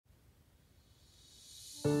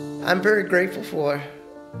I'm very grateful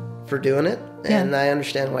for doing it, and I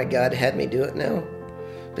understand why God had me do it now,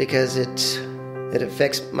 because it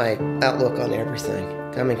affects my outlook on everything.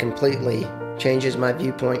 I mean, completely changes my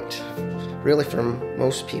viewpoint, really from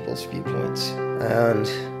most people's viewpoints, and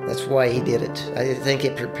that's why he did it. I think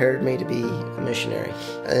it prepared me to be a missionary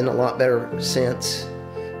in a lot better sense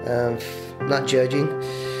of not judging.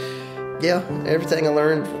 Yeah, everything I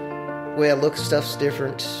learned, the way I look at stuff's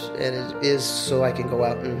different, and it is so I can go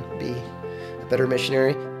out and be a better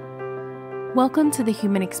missionary. Welcome to The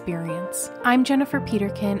Human Experience. I'm Jennifer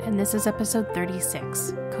Peterkin, and this is episode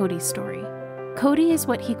 36, Cody's story. Cody is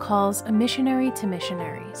what he calls a missionary to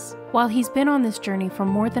missionaries. While he's been on this journey for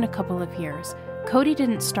more than a couple of years, Cody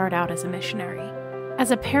didn't start out as a missionary.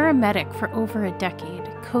 As a paramedic for over a decade,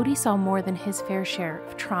 Cody saw more than his fair share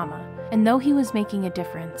of trauma, and though he was making a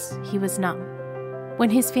difference, he was numb. When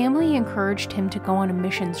his family encouraged him to go on a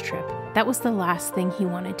missions trip, that was the last thing he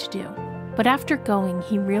wanted to do. But after going,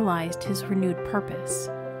 he realized his renewed purpose.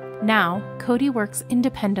 Now, Cody works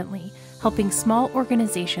independently, helping small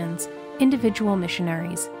organizations, individual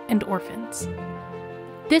missionaries, and orphans.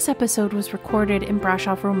 This episode was recorded in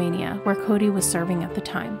Brasov, Romania, where Cody was serving at the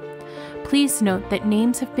time. Please note that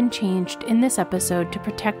names have been changed in this episode to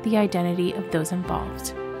protect the identity of those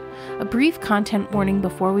involved. A brief content warning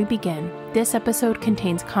before we begin: this episode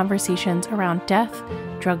contains conversations around death,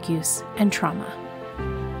 drug use, and trauma.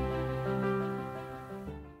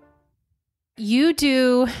 You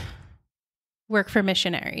do work for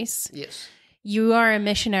missionaries. Yes. You are a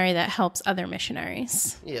missionary that helps other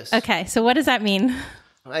missionaries. Yes. Okay, so what does that mean?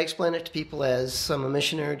 I explain it to people as I'm a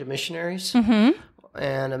missionary to missionaries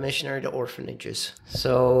and a missionary to orphanages.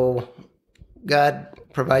 So God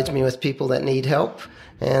provides me with people that need help,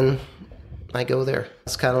 and I go there.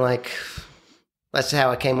 It's kind of like, that's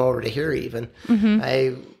how I came over to here even.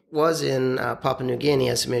 I was in Papua New Guinea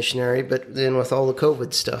as a missionary, but then with all the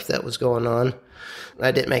COVID stuff that was going on,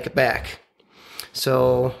 I didn't make it back.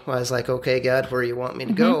 So I was like, okay, God, where do you want me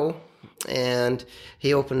to go? And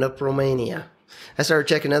he opened up Romania. I started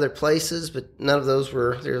checking other places, but none of those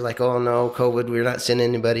were, they were like, oh no, COVID, we're not sending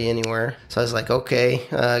anybody anywhere. So I was like, okay,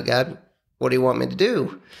 God, what do you want me to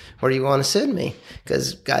do? Where do you want to send me?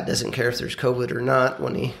 Because God doesn't care if there's COVID or not.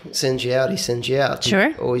 When he sends you out, he sends you out. Sure.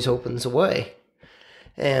 He always opens a way.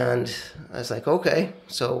 And I was like, okay,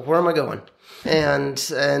 so where am I going?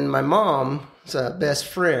 And my mom's best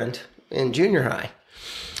friend in junior high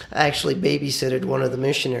actually babysitted one of the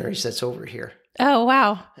missionaries that's over here. Oh,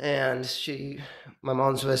 wow. And my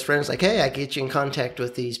mom's best friend was like, hey, I get you in contact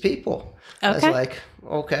with these people. Okay. I was like,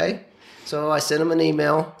 okay. So I sent him an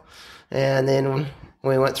email, and then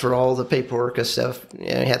we went through all the paperwork and stuff.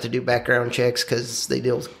 You have to do background checks because they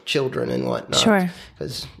deal with children and whatnot. Sure.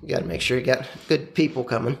 Because you got to make sure you got good people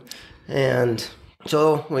coming. And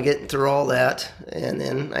so we get through all that, and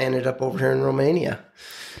then I ended up over here in Romania.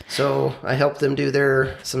 So I helped them do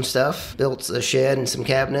some stuff, built a shed and some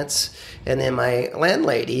cabinets. And then my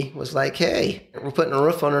landlady was like, hey, we're putting a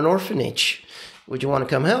roof on an orphanage. Would you want to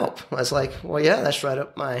come help? I was like, well, yeah, that's right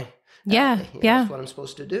up my alley. That's what I'm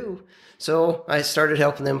supposed to do. So I started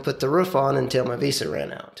helping them put the roof on until my visa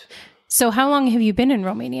ran out. So how long have you been in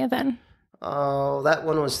Romania then? Oh, that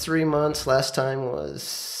one was 3 months. Last time was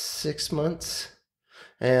 6 months.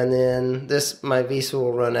 And then my visa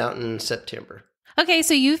will run out in September. Okay,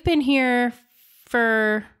 so you've been here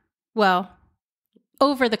for,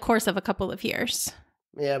 over the course of a couple of years.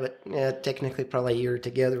 Yeah, but technically probably a year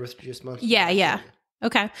together with just months. Yeah.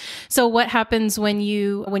 Okay. So what happens when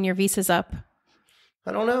your visa's up?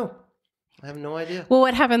 I don't know. I have no idea. Well,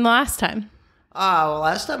 what happened last time?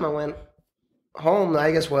 Last time I went home,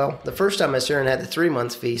 I guess, the first time I was here and had the 3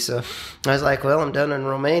 months visa, I was like, well, I'm done in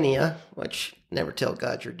Romania, which never tell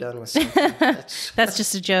God you're done with something. That's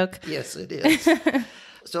just a joke. Yes, it is.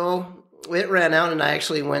 So it ran out, and I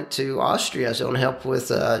actually went to Austria to help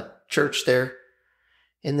with a church there.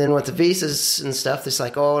 And then with the visas and stuff, it's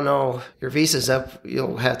like, oh no, your visa's up.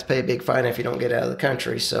 You'll have to pay a big fine if you don't get out of the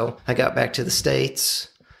country. So I got back to the States,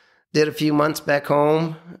 did a few months back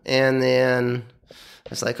home, and then I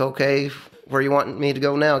was like, okay, where you want me to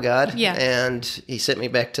go now, God? Yeah. And he sent me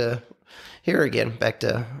back to here again, back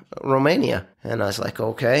to Romania. And I was like,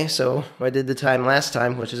 okay. So I did the time last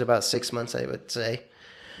time, which is about 6 months, I would say.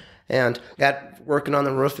 And got working on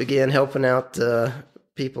the roof again, helping out the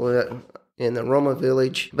people in the Roma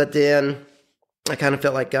village. But then I kind of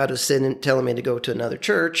felt like God was telling me to go to another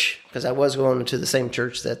church, because I was going to the same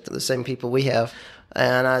church that the same people we have.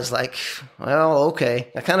 And I was like, well,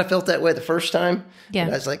 okay. I kind of felt that way the first time. Yeah.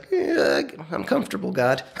 But I was like, yeah, I'm comfortable,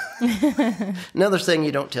 God. Another thing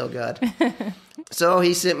you don't tell God. So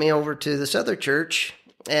he sent me over to this other church,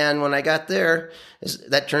 And when I got there,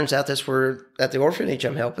 that turns out that's where, at the orphanage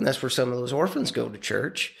I'm helping, that's where some of those orphans go to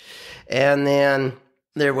church. And then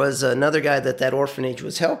there was another guy that orphanage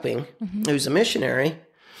was helping, who's a missionary,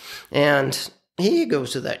 and he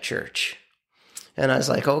goes to that church. And I was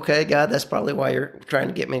like, okay, God, that's probably why you're trying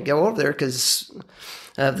to get me to go over there, because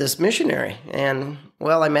of this missionary. And,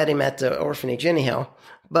 well, I met him at the orphanage anyhow,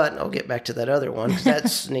 but I'll get back to that other one, 'cause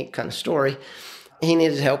that's a neat kind of story. He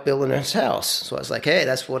needed help building his house. So I was like, hey,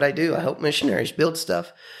 that's what I do. I help missionaries build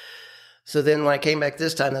stuff. So then when I came back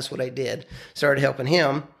this time, that's what I did. Started helping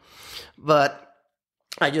him. But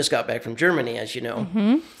I just got back from Germany, as you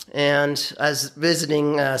know. And I was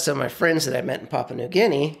visiting some of my friends that I met in Papua New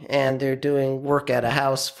Guinea, and they're doing work at a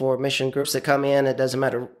house for mission groups that come in. It doesn't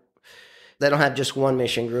matter. They don't have just one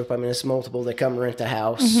mission group. I mean, it's multiple. They come rent a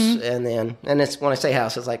house. And it's, when I say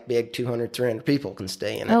house, it's like big, 200, 300 people can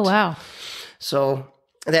stay in it. Oh, wow. So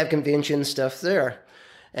they have convention stuff there.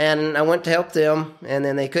 And I went to help them, and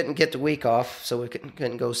then they couldn't get the week off, so we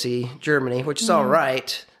couldn't go see Germany, which is all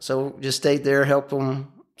right. So just stayed there, helped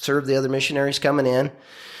them serve the other missionaries coming in.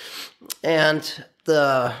 And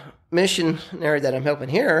the missionary that I'm helping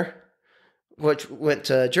here, which went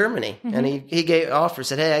to Germany, and he gave offer,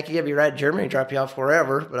 said, hey, I could give you a ride to Germany, drop you off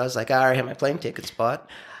wherever. But I was like, I already have my plane ticket bought.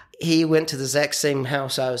 He went to the exact same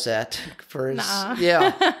house I was at for his,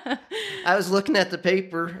 yeah. I was looking at the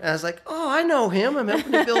paper, and I was like, oh, I know him. I'm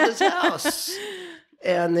helping to build his house.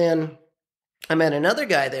 And then I met another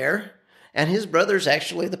guy there, and his brother's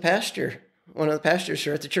actually the pastor, one of the pastors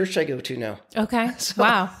here at the church I go to now. Okay.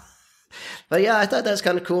 Wow. But yeah, I thought that was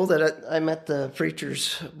kind of cool that I met the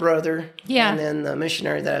preacher's brother. Yeah. And then the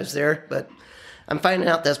missionary that I was there. But I'm finding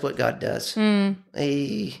out that's what God does.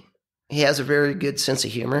 He has a very good sense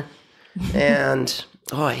of humor. And,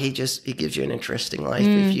 he gives you an interesting life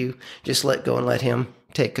if you just let go and let him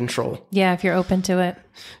take control. Yeah, if you're open to it.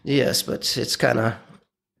 Yes, but it's kind of,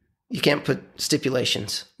 you can't put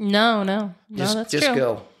stipulations. No, that's just true. Just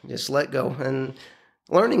go. Just let go. And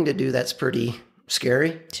learning to do that's pretty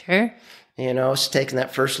scary. Sure. You know, it's taking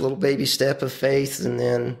that first little baby step of faith, and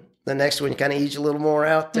then the next one, you kind of ease a little more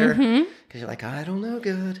out there. Because you're like, I don't know,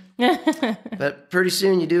 God. But pretty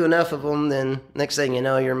soon you do enough of them, then next thing you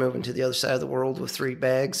know, you're moving to the other side of the world with 3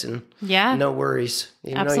 bags and no worries.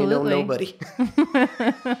 Even though you know nobody.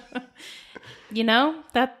 You know,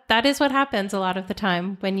 that is what happens a lot of the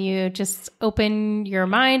time when you just open your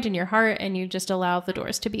mind and your heart and you just allow the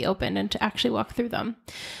doors to be open and to actually walk through them.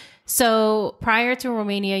 So prior to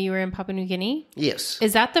Romania, you were in Papua New Guinea? Yes.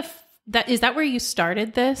 Is that is that where you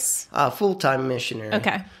started this? Full-time missionary.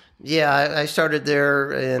 Okay. Yeah, I started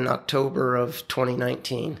there in October of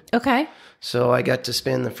 2019. Okay. So I got to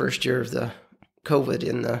spend the first year of the COVID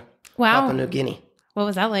in the Papua New Guinea. What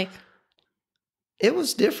was that like? It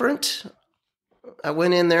was different. I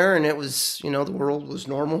went in there and it was, the world was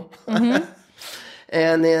normal.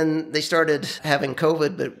 And then they started having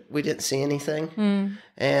COVID, but we didn't see anything.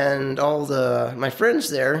 And all my friends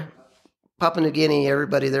there, Papua New Guinea,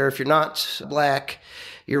 everybody there, if you're not black,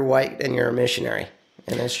 you're white and you're a missionary.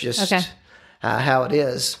 And it's just how it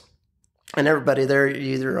is. And everybody there, you're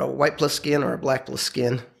either a white plus skin or a black plus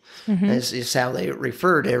skin. Is how they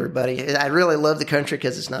refer to everybody. I really love the country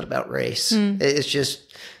because it's not about race. It's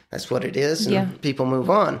just, that's what it is. And people move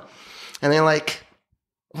on. And they're like,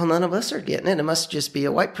 well, none of us are getting it. It must just be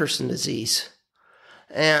a white person disease.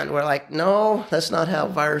 And we're like, no, that's not how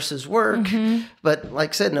viruses work. But like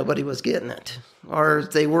I said, nobody was getting it. Or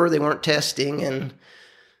if they weren't testing. And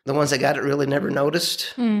the ones that got it really never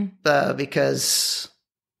noticed because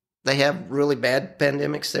they have really bad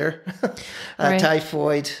pandemics there.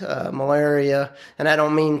 Typhoid, malaria. And I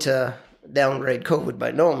don't mean to downgrade COVID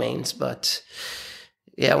by no means, but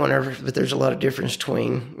yeah, but there's a lot of difference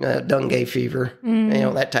between dengue fever,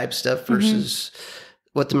 that type of stuff versus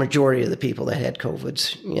what the majority of the people that had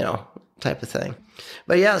COVID's, type of thing.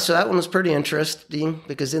 But yeah, so that one was pretty interesting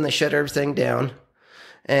because then they shut everything down.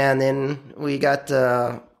 And then we got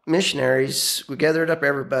the missionaries, we gathered up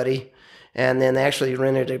everybody, and then they actually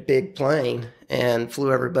rented a big plane and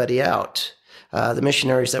flew everybody out. The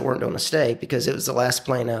missionaries that weren't going to stay because it was the last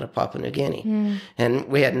plane out of Papua New Guinea. And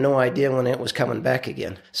we had no idea when it was coming back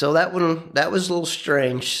again. So that was a little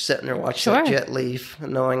strange, sitting there watching that jet leave,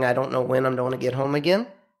 knowing I don't know when I'm going to get home again.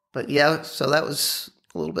 But yeah, so that was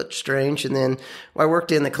a little bit strange. And then I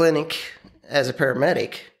worked in the clinic as a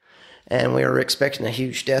paramedic, and we were expecting a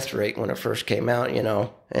huge death rate when it first came out,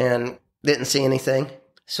 and didn't see anything.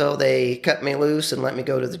 So they cut me loose and let me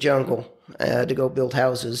go to the jungle to go build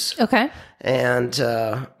houses. Okay. And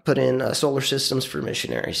put in solar systems for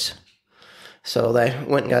missionaries. So I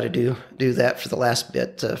went and got to do that for the last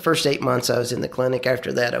bit. First 8 months I was in the clinic.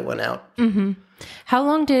 After that, I went out. Mm-hmm. How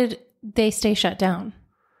long did they stay shut down?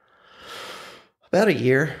 About a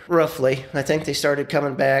year, roughly. I think they started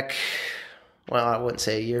coming back, well, I wouldn't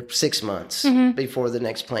say a year, 6 months before the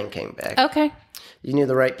next plane came back. Okay. You knew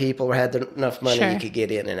the right people or had enough money Sure. you could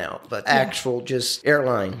get in and out. But actual just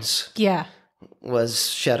airlines was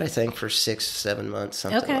shut, I think, for 6-7 months,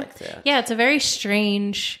 something like that. Yeah, it's a very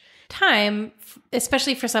strange time,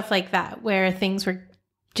 especially for stuff like that, where things were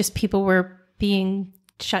just, people were being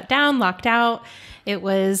shut down, locked out. It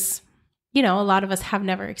was, a lot of us have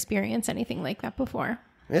never experienced anything like that before.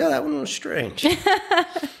 Yeah, that one was strange.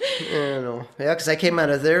 Because I came out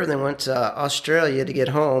of there and then went to Australia to get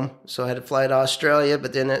home. So I had to fly to Australia,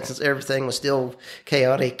 but then since everything was still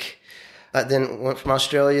chaotic, I then went from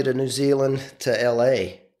Australia to New Zealand to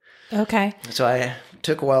LA. Okay. So I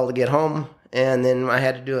took a while to get home, and then I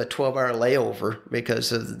had to do a 12-hour layover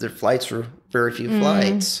because of the flights were very few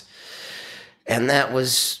flights. And that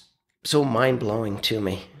was so mind-blowing to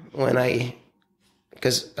me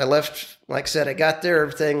because I left, like I said, I got there,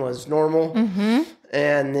 everything was normal.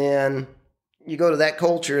 And then you go to that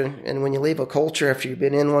culture, and when you leave a culture after you've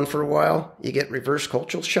been in one for a while, you get reverse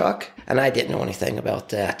cultural shock. And I didn't know anything about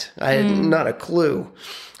that. I had not a clue.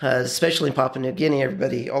 Especially in Papua New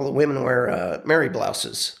Guinea, all the women wear Mary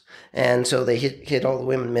blouses. And so they hit all the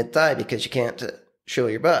women mid-thigh because you can't show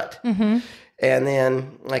your butt. And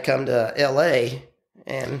then I come to L.A.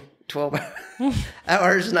 and 12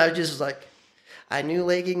 hours, and I was just like, I knew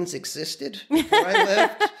leggings existed before I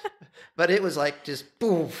left. But it was like just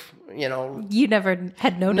poof, You never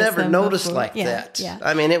had noticed noticed like that. Yeah.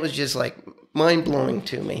 I mean, it was just like mind-blowing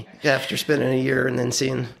to me after spending a year and then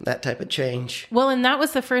seeing that type of change. Well, and that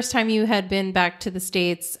was the first time you had been back to the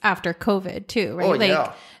States after COVID too, right? Oh,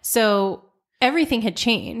 yeah. So everything had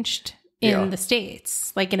changed in the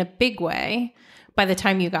States, like in a big way, by the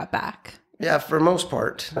time you got back. Yeah, for the most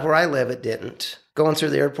part. Where I live, it didn't. Going through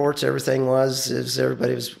the airports, everything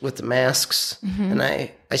everybody was with the masks. And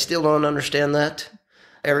I still don't understand that.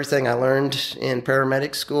 Everything I learned in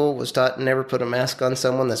paramedic school was taught never put a mask on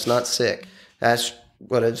someone that's not sick. That's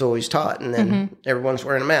what I was always taught. And then everyone's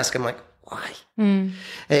wearing a mask. I'm like, why?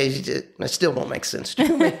 Hey, it still don't make sense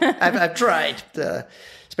to me. I've tried,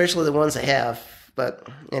 especially the ones I have. But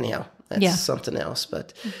anyhow, that's something else.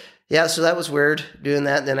 But yeah, so that was weird doing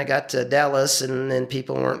that. Then I got to Dallas, and then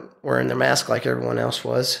people weren't wearing their mask like everyone else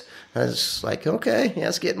was. I was like, okay, yeah,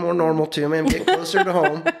 it's getting more normal to me. I'm getting closer to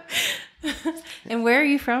home. And where are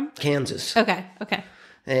you from? Kansas. Okay.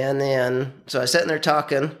 And then, so I was sitting there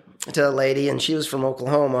talking to a lady, and she was from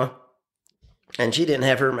Oklahoma, and she didn't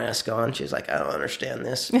have her mask on. She was like, I don't understand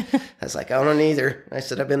this. I was like, I don't either. I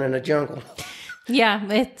said, I've been in a jungle. Yeah,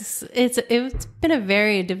 it's been a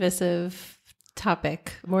very divisive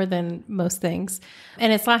topic, more than most things,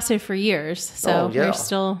 and it's lasted for years, so we're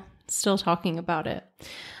still talking about it.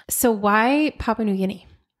 So why Papua New Guinea?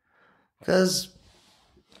 Because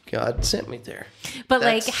God sent me there.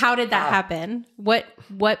 But how did that happen? What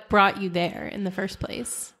brought you there in the first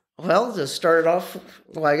place? Well, to start off,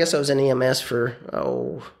 I guess I was in EMS for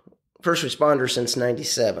first responder since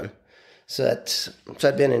 '97. So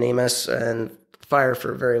I'd been in EMS and fire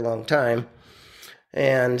for a very long time.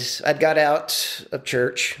 And I'd got out of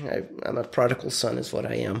church. I'm a prodigal son is what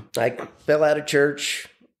I am. I fell out of church,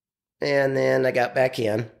 and then I got back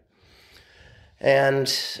in. And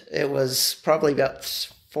it was probably about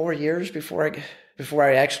 4 years before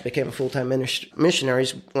I actually became a full-time missionary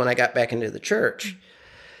when I got back into the church.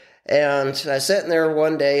 And I was sitting there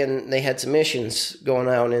one day, and they had some missions going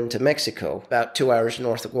out into Mexico, about 2 hours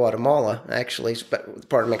north of Guatemala, actually,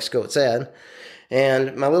 part of Mexico it's in.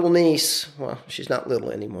 And my little niece, well, she's not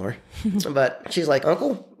little anymore, but she's like,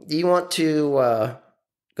 Uncle, do you want to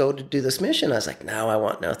go to do this mission? I was like, no, I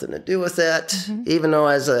want nothing to do with that. Even though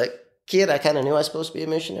as a kid, I kind of knew I was supposed to be a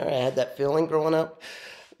missionary. I had that feeling growing up.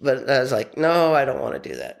 But I was like, no, I don't want to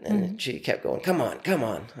do that. And she kept going, come on.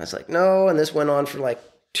 I was like, no. And this went on for like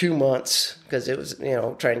 2 months because it was,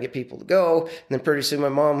 trying to get people to go. And then pretty soon my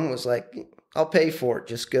mom was like, I'll pay for it.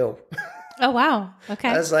 Just go. Oh, wow. Okay.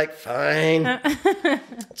 I was like, fine.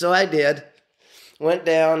 So I did. Went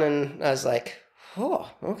down, and I was like, oh,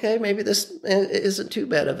 okay, maybe this isn't too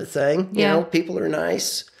bad of a thing. You people are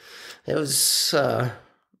nice. It was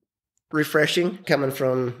refreshing coming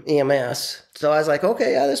from EMS. So I was like,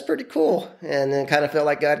 okay, yeah, that's pretty cool. And then kind of felt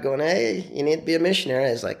like God going, hey, you need to be a missionary.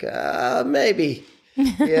 I was like, maybe,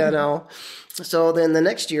 So then the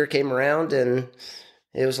next year came around, and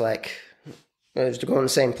it was like, I was going to the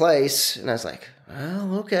same place, and I was like,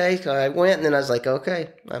 Oh, okay. So I went, and then I was like, okay,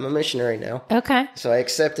 I'm a missionary now. Okay. So I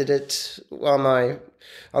accepted it on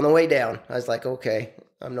the way down. I was like, okay,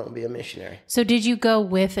 I'm going to be a missionary. So did you go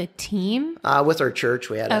with a team? With our church,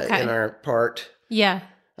 we had in our part. Yeah.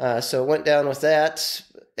 So went down with that,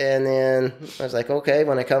 and then I was like, okay,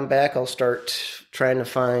 when I come back, I'll start trying to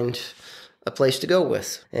find a place to go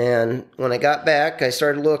with. And when I got back, I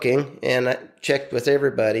started looking, and I checked with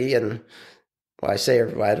everybody, and well, I say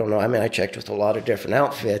everybody, I don't know. I mean, I checked with a lot of different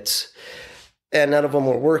outfits, and none of them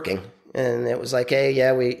were working. And it was like, hey,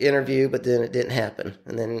 yeah, we interviewed, but then it didn't happen.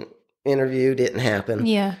 And then interview didn't happen.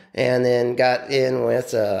 Yeah. And then got in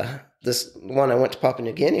with this one I went to Papua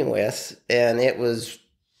New Guinea with, and it was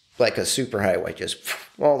like a superhighway. Just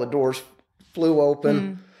all the doors flew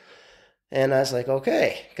open. And I was like,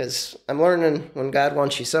 okay, because I'm learning when God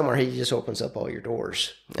wants you somewhere, he just opens up all your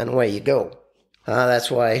doors, and away you go. That's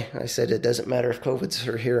why I said it doesn't matter if COVID's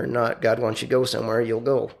here or not. God wants you to go somewhere, you'll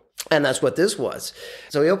go. And that's what this was.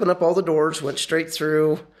 So he opened up all the doors, went straight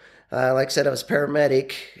through. Like I said, I was a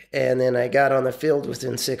paramedic, and then I got on the field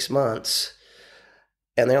within 6 months.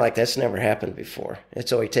 And they're like, that's never happened before.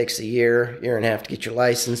 It only takes a year and a half to get your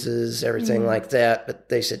licenses, everything like that. But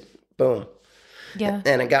they said, boom. Yeah.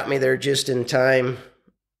 And it got me there just in time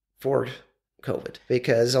for COVID,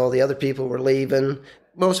 because all the other people were leaving.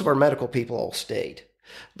 Most of our medical people all stayed,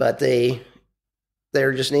 but they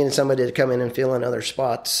were just needing somebody to come in and fill in other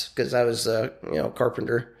spots, because I was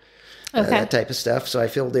carpenter, that type of stuff. So I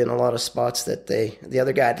filled in a lot of spots that the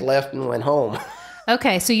other guy had left and went home.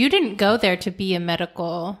 Okay, so you didn't go there to be a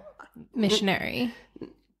medical missionary.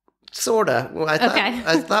 Sorta. Well,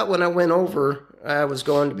 I thought when I went over, I was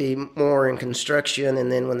going to be more in construction,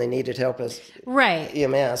 and then when they needed help as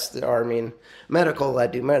EMS, medical,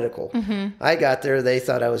 I'd do medical. Mm-hmm. I got there, they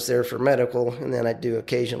thought I was there for medical, and then I'd do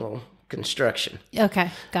occasional construction. Okay,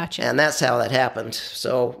 gotcha. And that's how that happened.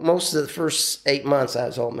 So most of the first 8 months, I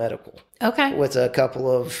was all medical. Okay. With a couple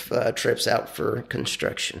of trips out for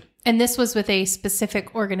construction. And this was with a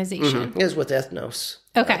specific organization? Mm-hmm. It was with Ethnos.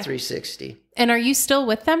 Okay. 360. And are you still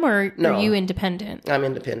with them, or No, are you independent? I'm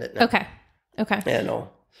independent now. Okay. Yeah,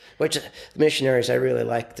 no. Which the missionaries, I really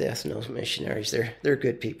like the Ethnos missionaries. They're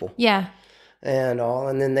good people. Yeah. And all.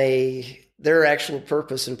 And then their actual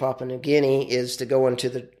purpose in Papua New Guinea is to go into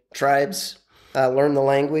the tribes, learn the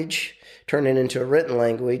language, turn it into a written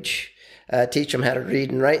language, teach them how to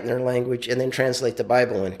read and write in their language, and then translate the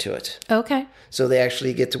Bible into it. Okay. So they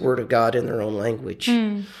actually get the Word of God in their own language,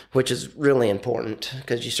 which is really important,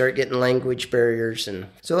 because you start getting language barriers. And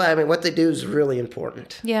so, what they do is really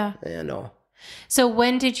important. Yeah. And all. So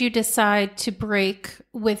when did you decide to break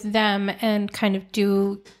with them and kind of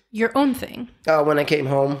do your own thing? When I came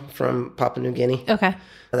home from Papua New Guinea. Okay.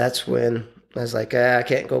 That's when I was like, I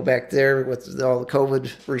can't go back there with all the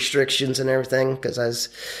COVID restrictions and everything, because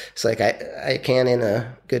it's like I can't in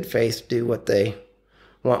a good faith do what they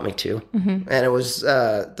want me to. Mm-hmm. And it was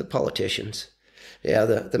the politicians. Yeah,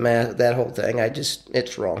 that whole thing,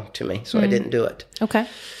 it's wrong to me, so I didn't do it. Okay.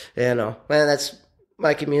 That's,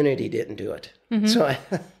 my community didn't do it. Mm-hmm. So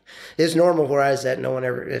it's normal where I was at, no one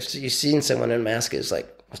ever, if you've seen someone in a mask, it's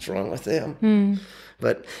like, what's wrong with them? Mm.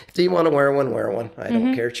 But if you want to wear one, wear one. I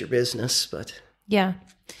don't care. It's your business. But yeah.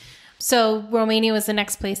 So Romania was the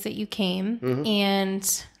next place that you came. Mm-hmm.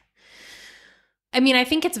 And I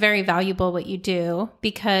think it's very valuable what you do,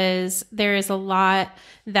 because there is a lot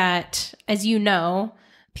that, as you know,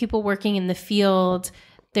 people working in the field,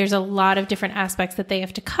 there's a lot of different aspects that they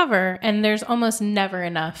have to cover, and there's almost never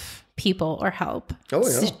enough people or help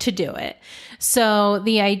to do it. So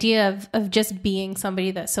the idea of just being somebody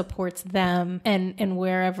that supports them and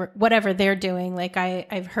whatever they're doing, like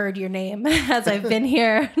I've heard your name as I've been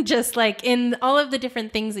here, just like in all of the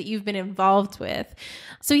different things that you've been involved with.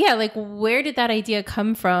 So yeah, like where did that idea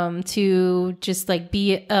come from to just like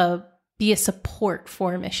be a support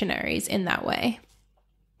for missionaries in that way?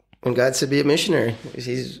 When God said be a missionary,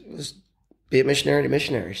 be a missionary to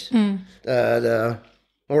missionaries. The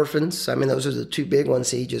orphans, those are the two big ones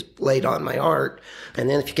he just laid on my heart. And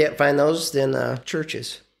then if you can't find those, then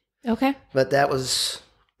churches. Okay. But that was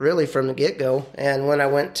really from the get-go. And when I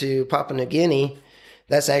went to Papua New Guinea,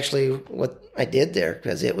 that's actually what I did there,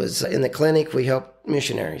 because it was in the clinic, we helped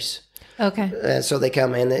missionaries. Okay. So they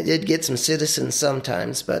come in. They did get some citizens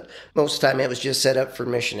sometimes, but most of the time it was just set up for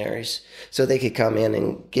missionaries, so they could come in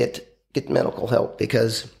and get medical help,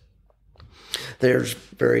 because there's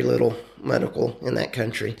very little medical in that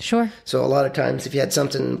country. Sure. So a lot of times if you had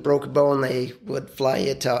something, broke a bone, they would fly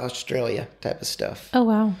you to Australia type of stuff. Oh,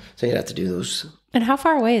 wow. So you'd have to do those. And how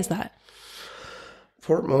far away is that?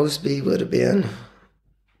 Fort Mosby would have been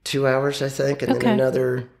 2 hours, I think, and then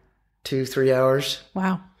another 2-3 hours.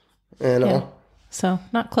 Wow. You know? Yeah. So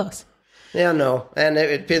not close. Yeah, no. And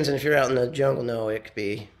it depends on if you're out in the jungle. No, it could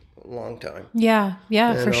be a long time. Yeah,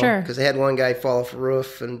 for sure. Because they had one guy fall off a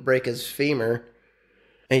roof and break his femur.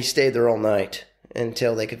 And he stayed there all night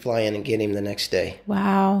until they could fly in and get him the next day.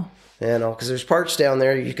 Wow. You know, because there's parts down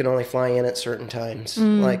there you can only fly in at certain times.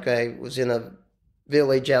 Like I was in a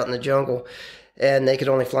village out in the jungle, and they could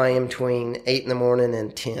only fly in between 8 in the morning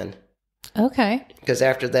and 10. Okay. Because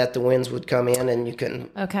after that, the winds would come in, and you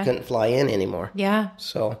couldn't fly in anymore. Yeah.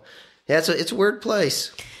 So, yeah, it's a weird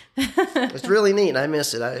place. It's really neat. I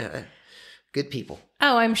miss it. I good people.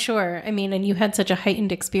 Oh, I'm sure. I mean, and you had such a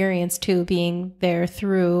heightened experience too, being there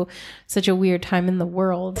through such a weird time in the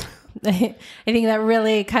world. I think that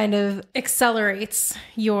really kind of accelerates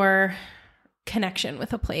your connection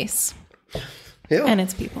with a place and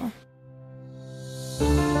its people.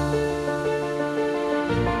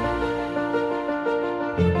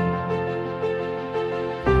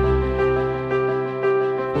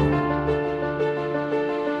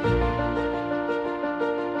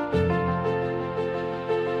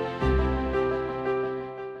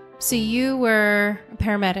 So you were a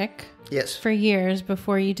paramedic for years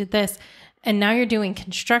before you did this, and now you're doing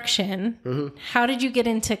construction. Mm-hmm. How did you get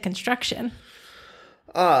into construction?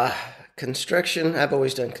 Construction, I've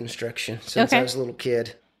always done construction since I was a little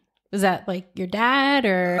kid. Was that like your dad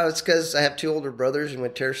or? It's because I have 2 older brothers and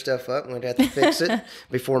we'd tear stuff up and we'd have to fix it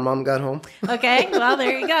before Mom got home. Okay, well,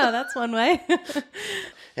 there you go. That's one way.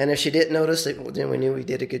 And if she didn't notice it, then we knew we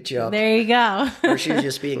did a good job. There you go. Or she was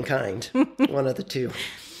just being kind. One of the two.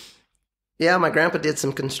 Yeah, my grandpa did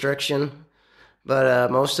some construction, but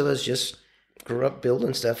most of us just grew up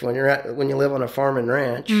building stuff. When you live on a farm and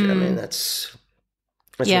ranch, I mean, that's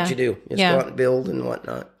what you do. You just go out and build and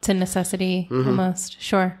whatnot. It's a necessity, almost.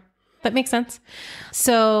 Sure. That makes sense.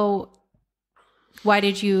 So why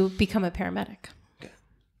did you become a paramedic?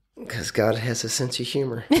 Because God has a sense of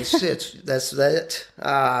humor. That's it.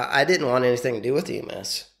 I didn't want anything to do with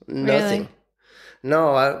EMS. Nothing. Really?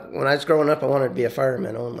 No, when I was growing up, I wanted to be a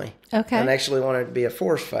fireman only. Okay. And I actually wanted to be a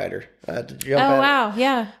forest fighter. To jump out. Wow,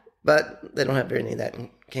 yeah. But they don't have any of that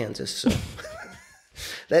in Kansas, so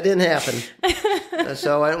that didn't happen.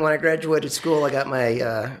 So when I graduated school, I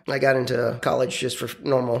got into college just for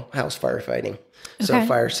normal house firefighting. So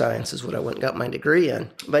fire science is what I went and got my degree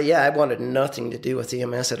in. But yeah, I wanted nothing to do with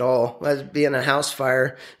EMS at all. I'd be in a house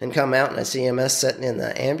fire and come out and I see EMS sitting in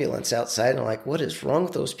the ambulance outside. And I'm like, what is wrong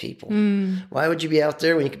with those people? Why would you be out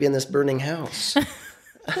there when you could be in this burning house?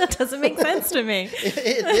 That doesn't make sense to me. It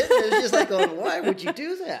didn't. It was just like, why would you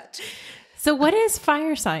do that? So what is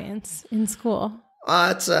fire science in school?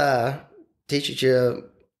 It's teaches you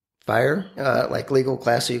fire, like legal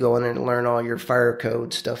class. So you go in and learn all your fire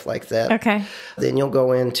code, stuff like that. Okay. Then you'll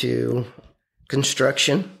go into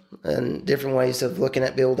construction and different ways of looking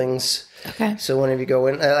at buildings. Okay. So whenever you go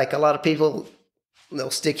in, like a lot of people,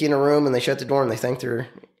 they'll stick you in a room and they shut the door and they think they're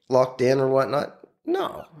locked in or whatnot.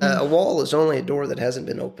 No. A wall is only a door that hasn't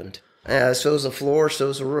been opened. So is a floor, so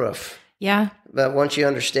is a roof. Yeah. But once you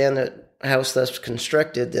understand that house that's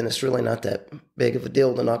constructed, then it's really not that big of a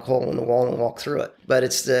deal to knock a hole in the wall and walk through it. But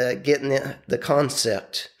it's getting the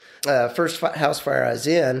concept. First house fire I was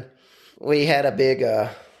in, we had a big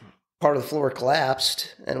part of the floor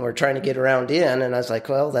collapsed, and we're trying to get around in, and I was like,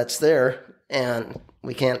 well, that's there, and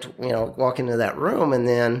we can't, walk into that room. And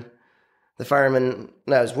then the fireman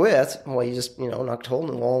that I was with, well, he just, knocked a hole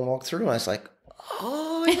in the wall and walked through, and I was like,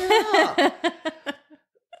 oh, yeah.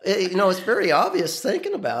 It's very obvious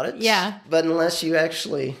thinking about it. Yeah. But unless you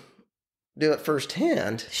actually do it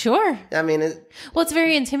firsthand. Sure. I mean, it's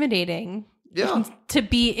very intimidating. Yeah. To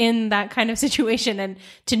be in that kind of situation and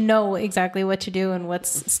to know exactly what to do and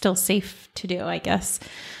what's still safe to do, I guess.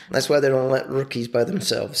 That's why they don't let rookies by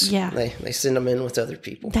themselves. Yeah. They send them in with other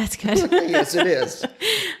people. That's good. Yes, it is.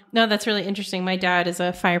 No, that's really interesting. My dad is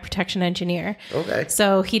a fire protection engineer. Okay.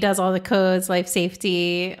 So he does all the codes, life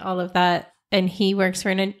safety, all of that. And he works for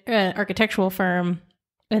an architectural firm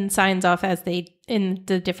and signs off in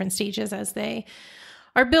the different stages as they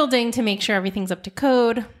are building to make sure everything's up to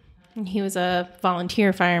code. And he was a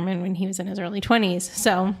volunteer fireman when he was in his early 20s.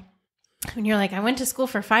 So when you're like, I went to school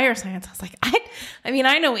for fire science, I was like,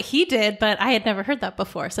 I know what he did, but I had never heard that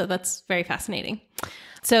before. So that's very fascinating.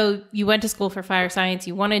 So you went to school for fire science.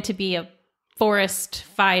 You wanted to be a forest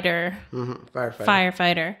fighter,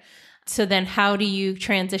 firefighter. So then how do you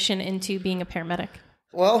transition into being a paramedic?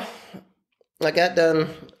 Well, I got done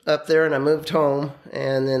up there and I moved home,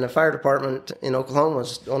 and then the fire department in Oklahoma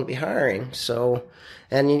was going to be hiring. So,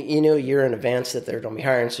 and you knew a year in advance that they're going to be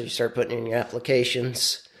hiring, so you start putting in your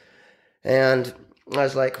applications. And I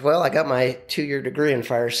was like, well, I got my 2-year degree in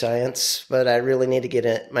fire science, but I really need to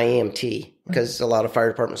get my EMT because a lot of fire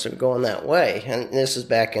departments are going that way. And this is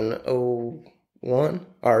back in '01,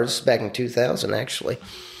 or this is back in 2000, actually.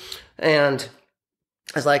 And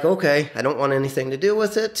I was like, okay, I don't want anything to do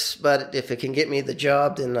with it, but if it can get me the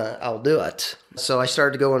job, then I'll do it. So I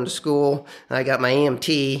started going to school, and I got my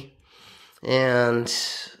EMT, and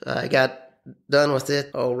I got done with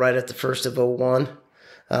it, right at the first of '01.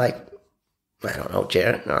 I don't know,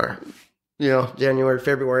 January,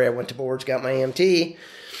 February, I went to boards, got my EMT.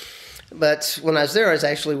 But when I was there, I was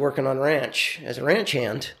actually working on ranch as a ranch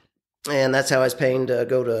hand. And that's how I was paying to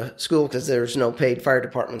go to school because there's no paid fire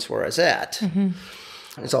departments where I was at. Mm-hmm.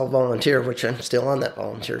 It's all volunteer, which I'm still on that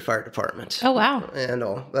volunteer fire department. Oh, wow. And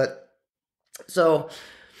all. But so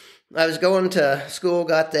I was going to school,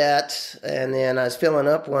 got that, and then I was filling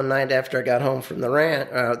up one night after I got home from the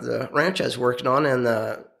ranch I was working on, and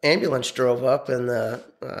the ambulance drove up, and the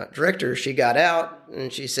director, she got out,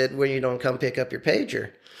 and she said, well, you don't come pick up your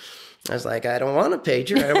pager. I was like, I don't want a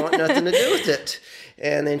pager. I don't want nothing to do with it.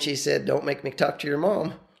 And then she said, don't make me talk to your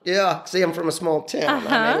mom. Yeah, see, I'm from a small town.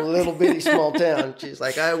 I'm in a little bitty small town. She's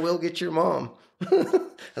like, I will get your mom. I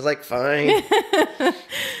was like, fine.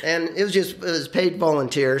 And it was paid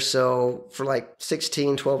volunteer. So for like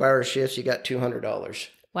 16, 12-hour shifts, you got $200.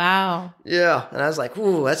 Wow. Yeah. And I was like,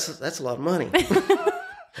 ooh, that's a lot of money.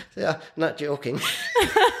 Yeah, not joking.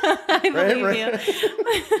 I believe you.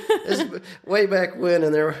 It's way back when,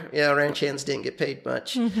 and ranch hands didn't get paid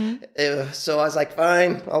much. Mm-hmm. So I was like,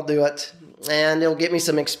 fine, I'll do it. And it'll get me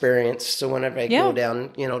some experience. So whenever I go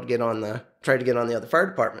down, to try to get on the other fire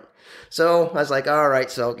department. So I was like, all right,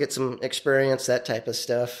 so I'll get some experience, that type of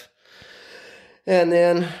stuff. And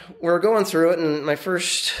then we're going through it, and my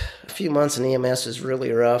first few months in EMS is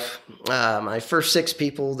really rough. My first 6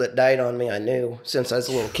 people that died on me I knew since I was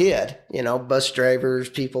a little kid. Bus drivers,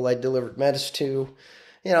 people I delivered medicine to.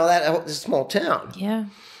 That was a small town. Yeah.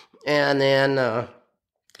 And then I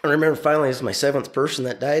remember finally it was my 7th person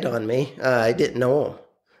that died on me. I didn't know him.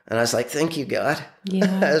 And I was like, thank you, God.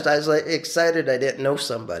 Yeah. I was like excited I didn't know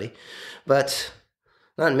somebody. But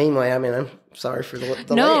not in a mean way. I mean, I'm sorry for the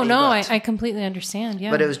lady. No, I completely understand.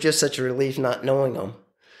 Yeah. But it was just such a relief not knowing them.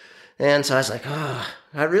 And so I was like,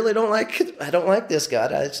 I really don't like this,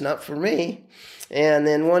 God. It's not for me. And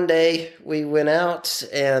then one day we went out,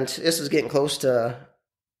 and this was getting close to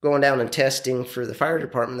going down and testing for the fire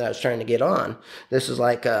department that I was trying to get on. This was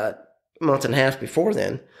like a month and a half before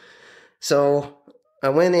then. So I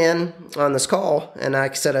went in on this call, and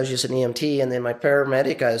like I said, I was just an EMT, and then my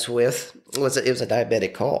paramedic I was with, it was a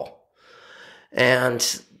diabetic call.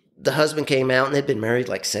 And the husband came out, and they'd been married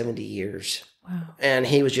like 70 years. Wow. And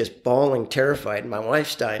he was just bawling, terrified. My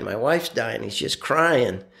wife's dying. He's just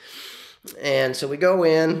crying. And so we go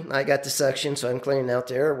in. I got the suction, so I'm cleaning out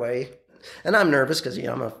the airway. And I'm nervous because,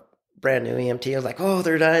 I'm a brand new EMT. I was like, oh,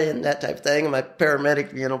 they're dying, that type of thing. And my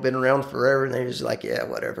paramedic, been around forever. And they're just like, yeah,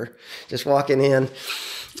 whatever. Just walking in.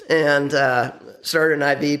 And started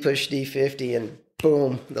an IV, pushed D50, and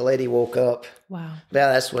boom, the lady woke up. Wow.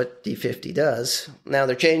 Yeah, that's what D50 does. Now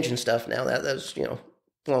they're changing stuff now. That was,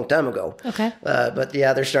 a long time ago. Okay. But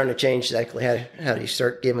yeah, they're starting to change exactly how do you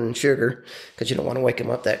start giving sugar because you don't want to wake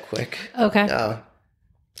them up that quick. Okay.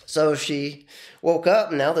 So she woke up,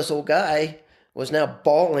 and now this old guy was now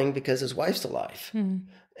bawling because his wife's alive. Mm-hmm.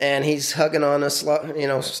 And he's hugging on us,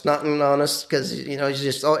 snotting on us because, he's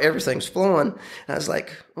just, everything's flowing. And I was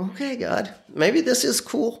like, okay, God, maybe this is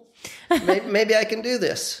cool. maybe I can do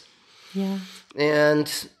this. Yeah.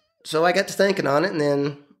 And so I got to thinking on it, and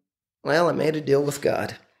then, I made a deal with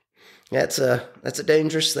God. That's a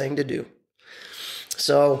dangerous thing to do.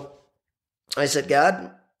 So I said, God,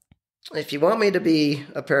 if you want me to be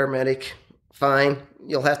a paramedic, fine.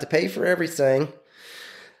 You'll have to pay for everything.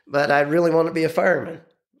 But I really want to be a fireman.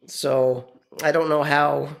 So I don't know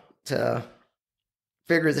how to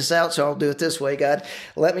figure this out, so I'll do it this way. God,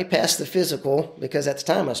 let me pass the physical, because at the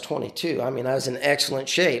time I was 22. I mean, I was in excellent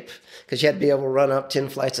shape because you had to be able to run up 10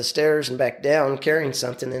 flights of stairs and back down carrying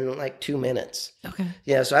something in like 2 minutes. Okay.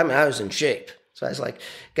 Yeah, so I was in shape. So I was like,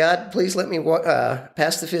 God, please let me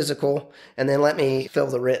pass the physical and then let me fill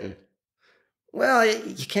the written. Well,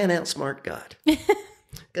 you can't outsmart God.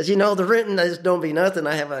 Because, the written is don't be nothing.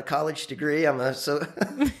 I have a college degree. I'm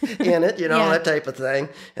in it, that type of thing.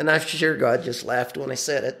 And I'm sure God just laughed when I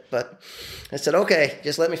said it. But I said, okay,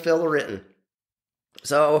 just let me fill the written.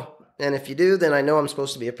 So, and if you do, then I know I'm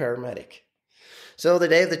supposed to be a paramedic. So the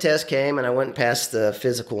day of the test came, and I went and passed the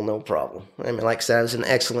physical, no problem. I mean, like I said, I was in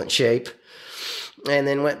excellent shape. And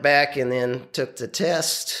then went back and then took the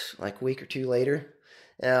test like a week or two later.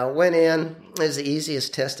 Went in. It was the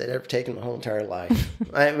easiest test I'd ever taken my whole entire life.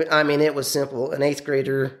 I mean, it was simple. An 8th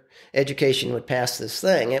grader education would pass this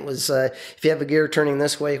thing. It was, if you have a gear turning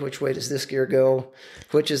this way, which way does this gear go?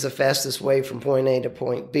 Which is the fastest way from point A to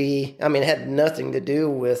point B? I mean, it had nothing to do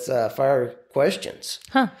with fire questions.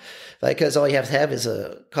 Huh. Because all you have to have is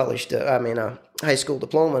a high school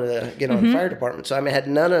diploma to get on the fire department. So, I mean, it had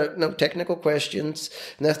no technical questions,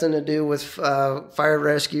 nothing to do with fire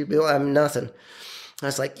rescue, nothing. I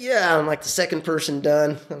was like, yeah, I'm like the second person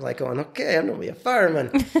done. I'm like going, okay, I'm going to be a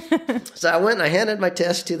fireman. So I went and I handed my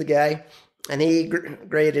test to the guy, and he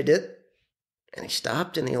graded it. And he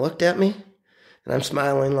stopped and he looked at me, and I'm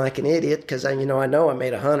smiling like an idiot because I know I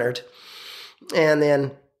made 100. And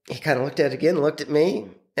then he kind of looked at it again, looked at me,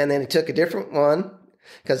 and then he took a different one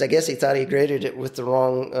because I guess he thought he graded it with the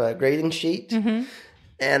wrong grading sheet. Mm-hmm.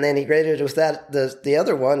 And then he graded it with the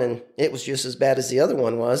other one, and it was just as bad as the other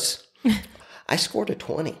one was. I scored a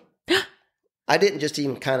 20. I didn't just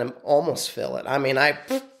even kind of almost fill it. I mean,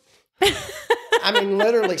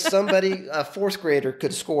 literally somebody, a 4th grader,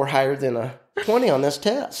 could score higher than a 20 on this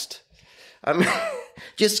test. I mean,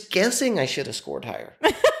 just guessing I should have scored higher.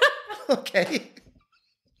 Okay.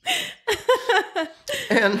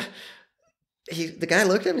 And the guy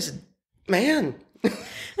looked at me and said, man.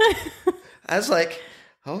 I was like,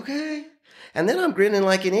 okay. And then I'm grinning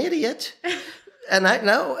like an idiot. And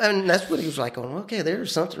and that's what he was like, going, okay,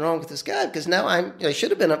 there's something wrong with this guy, because now I should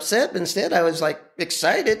have been upset, but instead I was like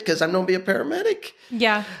excited because I'm going to be a paramedic.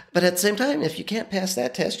 Yeah. But at the same time, if you can't pass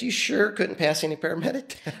that test, you sure couldn't pass any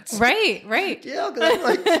paramedic tests. Right. Yeah, because I'm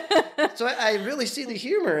like, so I really see the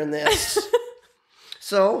humor in this.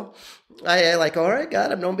 So I like, all right,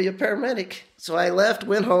 God, I'm going to be a paramedic. So I left,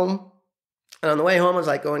 went home. And on the way home, I was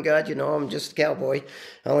like going, God, I'm just a cowboy.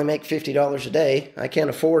 I only make $50 a day. I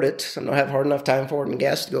can't afford it. I don't have hard enough time for it and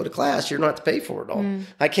gas to go to class. You're not to pay for it all.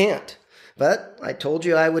 I can't. But I told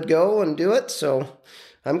you I would go and do it, so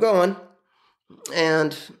I'm going.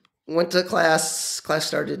 And went to class. Class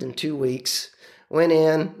started in 2 weeks. Went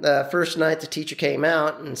in. The first night, the teacher came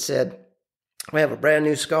out and said, we have a brand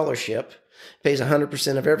new scholarship. Pays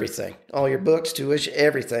 100% of everything. All your books, tuition,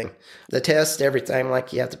 everything. The test, everything.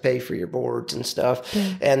 Like you have to pay for your boards and stuff.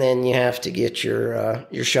 And then you have to get your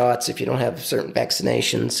shots if you don't have certain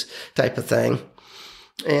vaccinations type of thing.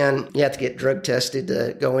 And you have to get drug tested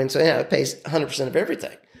to go in. So yeah, it pays 100% of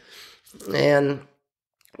everything. And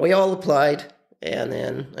we all applied. And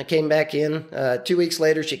then I came back in. 2 weeks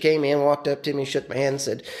later, she came in, walked up to me, shook my hand, and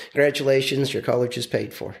said, congratulations, your college is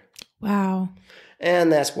paid for. Wow.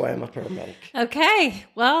 And that's why I'm a paramedic. Okay.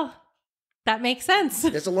 Well, that makes sense.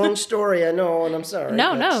 It's a long story, I know, and I'm sorry.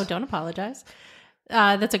 No, don't apologize.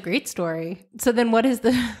 That's a great story. So then what is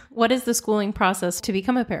the schooling process to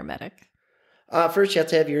become a paramedic? First, you have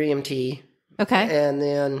to have your EMT. Okay. And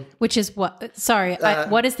then... Which is what? Sorry,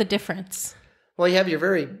 what is the difference? Well, you have your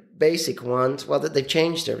very basic ones. Well, they've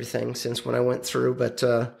changed everything since when I went through, but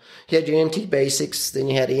you had your EMT basics, then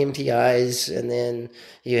you had EMTIs, and then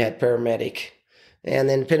you had paramedic. And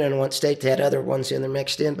then depending on what state, they had other ones in there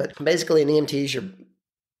mixed in. But basically an EMT is your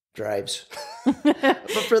drives. But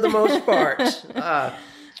for the most part.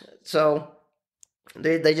 So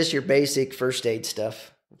they just your basic first aid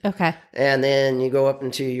stuff. Okay. And then you go up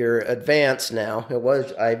into your advanced now. It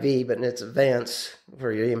was IV, but it's advanced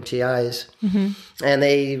for your EMTIs. Mm-hmm. And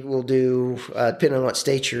they will do, depending on what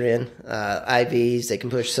state you're in, IVs. They can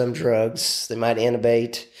push some drugs. They might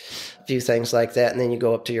intubate, a few things like that. And then you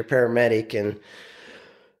go up to your paramedic, and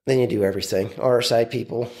then you do everything. RSI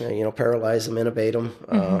people, paralyze them, intubate them.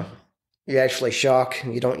 Mm-hmm. You actually shock.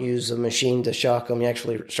 You don't use a machine to shock them. You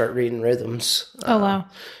actually start reading rhythms. Oh, wow.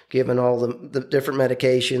 Giving all the different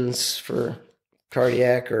medications for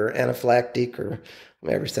cardiac or anaphylactic or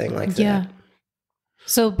everything like that. Yeah.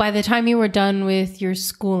 So by the time you were done with your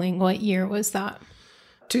schooling, what year was that?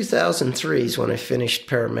 2003 is when I finished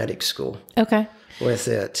paramedic school. Okay. With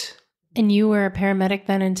it. And you were a paramedic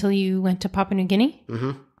then until you went to Papua New Guinea?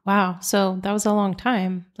 Mm-hmm. Wow. So that was a long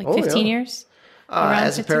time, like 15 years?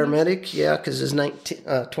 As a paramedic, yeah, because it's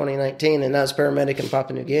 2019, and I was paramedic in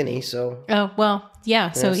Papua New Guinea, so... Oh, well,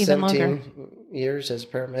 yeah, so even 17 longer. Years as a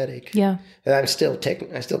paramedic. Yeah. And I still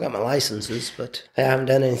got my licenses, but I haven't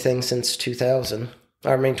done anything since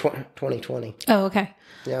 2020. Oh, okay.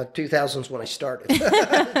 Yeah, 2000 is when I started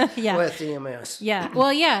yeah. with EMS. Yeah,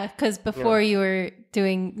 well, yeah, because before you were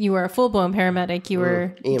a full-blown paramedic, you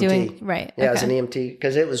were EMT. Doing... Right. Yeah, as an EMT,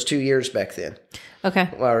 because it was 2 years back then. Okay.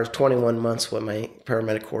 Well, it was 21 months what my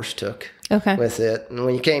paramedic course took. Okay. With it. And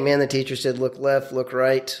when you came in, the teacher said, look left, look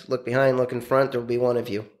right, look behind, look in front, there'll be one of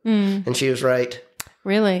you. And she was right.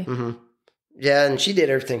 Really? Mm-hmm. Yeah, and she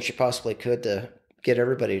did everything she possibly could to get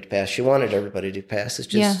everybody to pass. She wanted everybody to pass. It's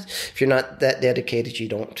just, if you're not that dedicated, you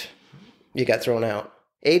got thrown out.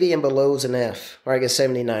 80 and below is an F, or I guess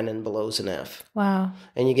 79 and below is an F. Wow.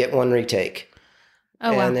 And you get one retake.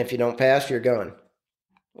 Oh, wow. And if you don't pass, you're gone.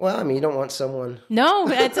 Well, I mean, you don't want someone. No,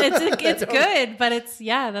 it's good, but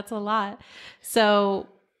that's a lot. So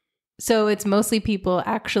it's mostly people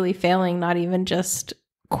actually failing, not even just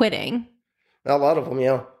quitting. A lot of them,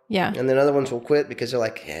 yeah. Yeah. And then other ones will quit because they're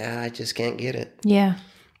like, I just can't get it. Yeah.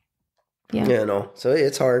 Yeah. You know, so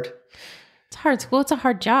it's hard. It's hard. Well, it's a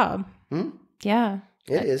hard job. Yeah.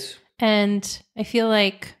 It is. And I feel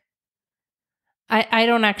like I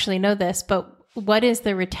don't actually know this, but what is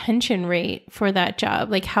the retention rate for that job?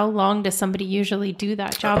 Like, how long does somebody usually do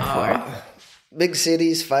that job for? Big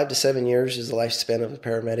cities, 5 to 7 years is the lifespan of a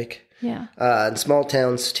paramedic. Yeah. In small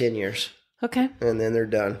towns, 10 years. Okay. And then they're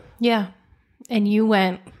done. Yeah. And you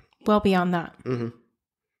went well beyond that. Mm-hmm.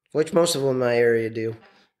 Which most of them in my area do.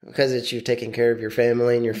 Because you're taking care of your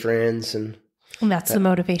family and your friends. And that's the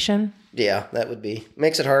motivation. Yeah, that would be.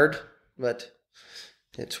 Makes it hard, but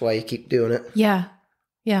it's why you keep doing it. Yeah.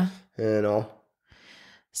 Yeah. You know.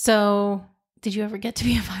 So, did you ever get to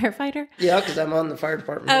be a firefighter? Yeah, because I'm on the fire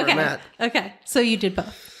department where I'm at. Okay. So you did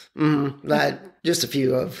both. Mm-hmm. Just a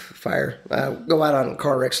few of fire. I go out on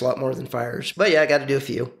car wrecks a lot more than fires. But yeah, I got to do a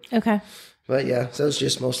few. Okay. But yeah, so it's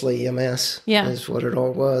just mostly EMS. Yeah. Is what it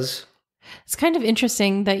all was. It's kind of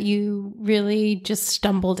interesting that you really just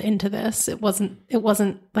stumbled into this. It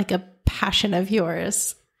wasn't like a passion of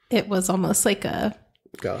yours. It was almost like a...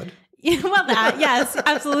 God. Well, that, yes,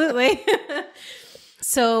 absolutely.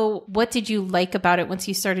 So what did you like about it once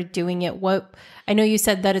you started doing it? I know you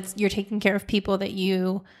said that you're taking care of people that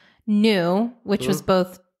you knew, which was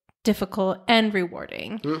both difficult and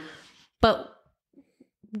rewarding. But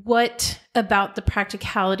what about the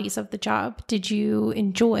practicalities of the job did you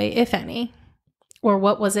enjoy, if any? Or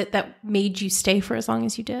what was it that made you stay for as long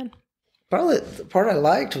as you did? Probably the part I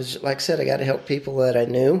liked was, like I said, I got to help people that I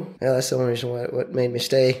knew. Yeah, that's the only reason what made me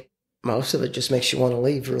stay. Most of it just makes you want to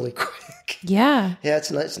leave really quick. Yeah. Yeah,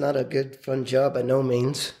 it's not a good, fun job by no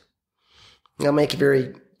means. It'll make you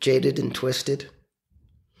very jaded and twisted,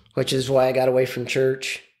 which is why I got away from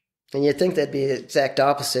church. And you'd think that'd be the exact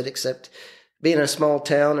opposite, except being in a small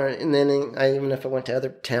town, and then even if I went to other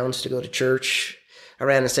towns to go to church, I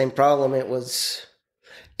ran the same problem. It was,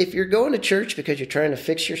 if you're going to church because you're trying to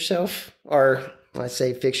fix yourself, or I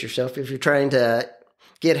say fix yourself, if you're trying to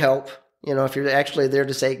get help, if you're actually there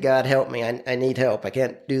to say, God, help me, I need help, I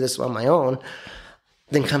can't do this on my own,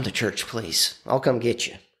 then come to church, please. I'll come get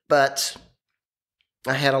you. But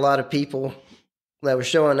I had a lot of people that were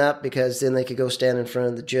showing up because then they could go stand in front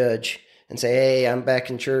of the judge and say, hey, I'm back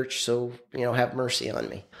in church, so, have mercy on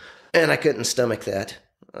me. And I couldn't stomach that.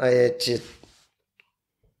 It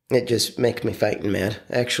just makes me fighting mad,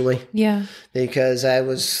 actually. Yeah. Because I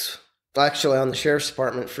was actually on the sheriff's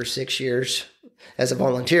department for 6 years as a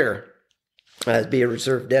volunteer. I'd be a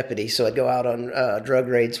reserve deputy, so I'd go out on drug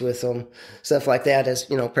raids with them, stuff like that as,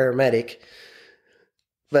 paramedic.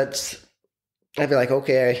 But I'd be like,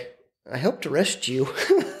 okay, I helped arrest you.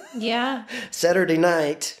 Yeah. Saturday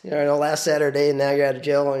night, last Saturday, and now you're out of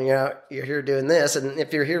jail and you're here doing this. And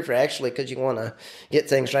if you're here for actually because you want to get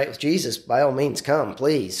things right with Jesus, by all means, come,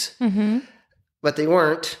 please. Mm-hmm. But they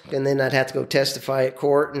weren't. And then I'd have to go testify at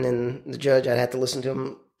court, and then the judge, I'd have to listen to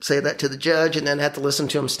him say that to the judge, and then have to listen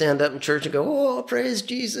to him stand up in church and go, oh, praise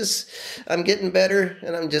Jesus, I'm getting better,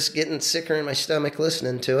 and I'm just getting sicker in my stomach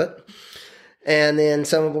listening to it. And then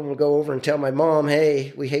some of them will go over and tell my mom,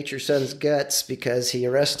 hey, we hate your son's guts because he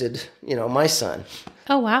arrested, my son.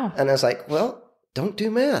 Oh, wow. And I was like, well, don't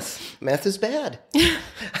do meth. Meth is bad.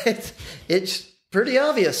 It's pretty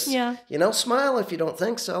obvious. Yeah. Smile if you don't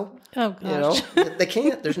think so. Oh, gosh. They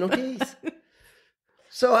can't. There's no teeth.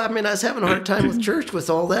 So, I was having a hard time with church with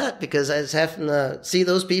all that because I was having to see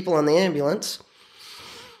those people on the ambulance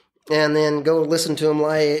and then go listen to them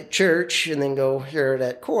lie at church and then go hear it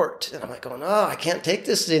at court. And I'm like going, oh, I can't take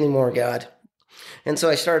this anymore, God. And so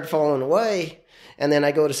I started falling away. And then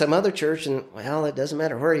I go to some other church and, well, it doesn't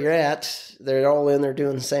matter where you're at. They're all in there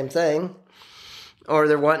doing the same thing. Or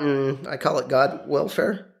they're wanting, I call it God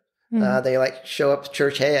welfare. Mm-hmm. They show up to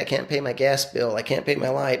church, hey, I can't pay my gas bill. I can't pay my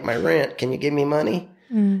light, my rent. Can you give me money?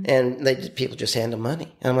 Mm. And people just hand them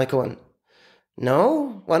money. And I'm like going,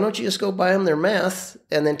 no, why don't you just go buy them their meth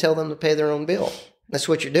and then tell them to pay their own bill? That's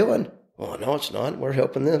what you're doing. Well, no, it's not. We're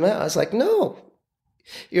helping them out. I was like, no,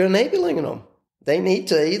 you're enabling them. They need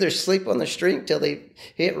to either sleep on the street till they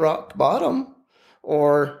hit rock bottom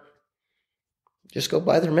or just go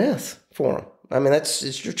buy their meth for them.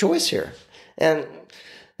 It's your choice here. And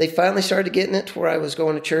they finally started getting it to where I was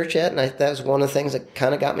going to church at, and that was one of the things that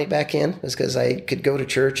kind of got me back in, was because I could go to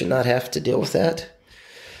church and not have to deal with that.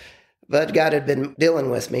 But God had been dealing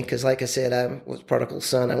with me, because like I said, I was prodigal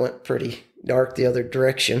son. I went pretty dark the other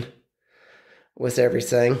direction with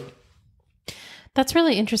everything. That's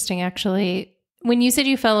really interesting, actually. When you said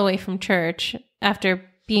you fell away from church after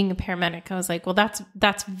being a paramedic, I was like, well,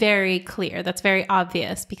 that's very clear. That's very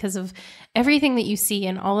obvious because of everything that you see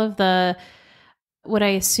and all of the, what I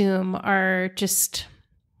assume are just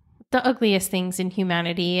the ugliest things in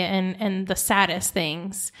humanity and the saddest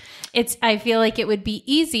things. I feel like it would be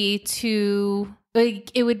easy to,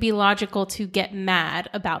 like, it would be logical to get mad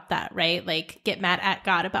about that, right? Like, get mad at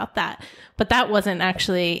God about that. But that wasn't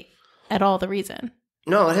actually at all the reason.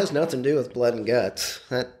 No, it has nothing to do with blood and guts.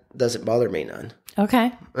 That doesn't bother me none.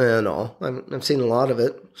 Okay. And all. I've seen a lot of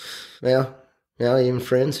it. Yeah, even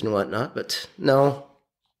friends and whatnot. But no,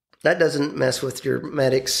 that doesn't mess with your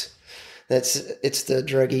medics. It's the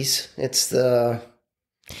druggies. It's the...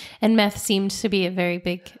 And meth seemed to be a very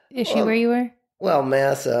big issue where you were? Well,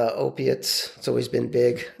 meth, opiates, it's always been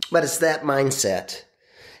big. But it's that mindset.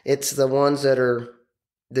 It's the ones that are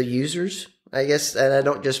the users, I guess. And I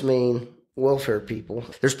don't just mean welfare people.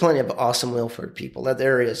 There's plenty of awesome welfare people.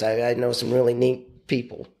 There is. I know some really neat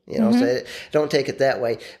people, so don't take it that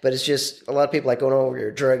way. But it's just a lot of people like going, oh,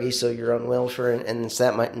 you're a druggie, so you're on welfare. And it's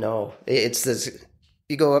that might, no. It's this,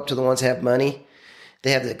 you go up to the ones that have money,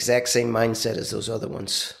 they have the exact same mindset as those other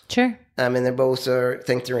ones. Sure. I mean, they both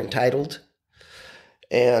think they're entitled.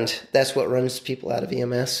 And that's what runs people out of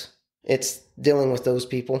EMS. It's dealing with those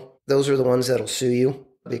people. Those are the ones that'll sue you.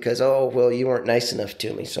 Because, oh, well, you weren't nice enough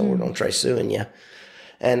to me, so we're going to try suing you.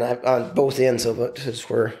 And on both ends of it is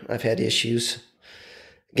where I've had issues.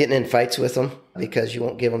 Getting in fights with them because you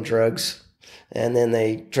won't give them drugs. And then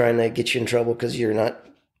they trying to get you in trouble because you're not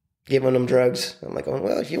giving them drugs. I'm like,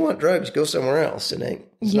 well, if you want drugs, go somewhere else. It's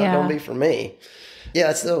not going to be for me.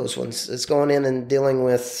 Yeah, it's those ones. It's going in and dealing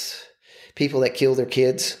with people that kill their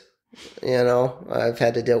kids. I've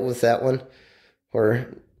had to deal with that one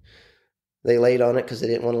where... they laid on it because they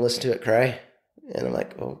didn't want to listen to it cry. And I'm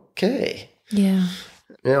like, okay. Yeah.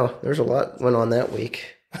 There's a lot went on that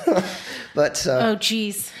week. But oh,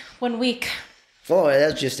 geez. 1 week. Oh,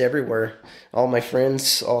 that's just everywhere. All my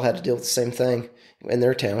friends all had to deal with the same thing in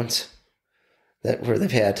their towns where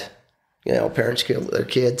they've had, parents kill their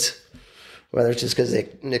kids, whether it's just because they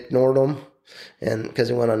ignored them and because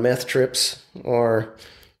they went on meth trips or,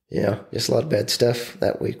 just a lot of bad stuff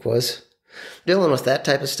that week was. Dealing with that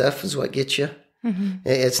type of stuff is what gets you. Mm-hmm.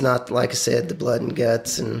 It's not, like I said, the blood and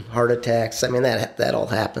guts and heart attacks. I mean, that all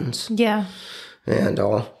happens. Yeah. And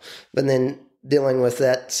all. But then dealing with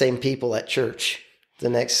that same people at church the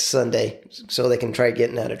next Sunday so they can try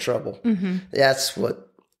getting out of trouble. Mm-hmm. That's what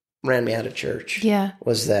ran me out of church. Yeah.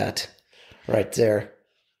 Was that right there.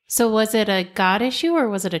 So was it a God issue or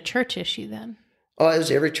was it a church issue then? Oh, it was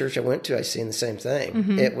every church I went to. I seen the same thing.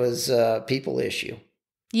 Mm-hmm. It was a people issue.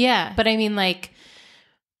 Yeah. But I mean, like,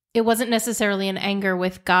 it wasn't necessarily an anger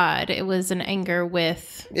with God. It was an anger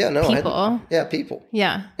with people. People.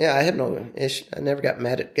 Yeah. Yeah, I had no issue. I never got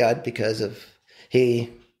mad at God because of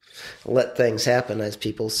he let things happen, as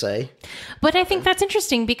people say. But I think that's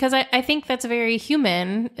interesting because I think that's very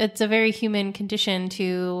human. It's a very human condition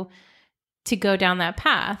to go down that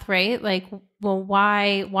path, right? Like, well,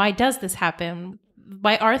 why does this happen?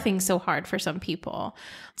 Why are things so hard for some people?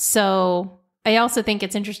 So I also think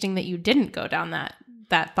it's interesting that you didn't go down that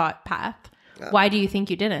thought path. Why do you think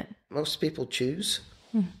you didn't? Most people choose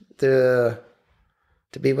to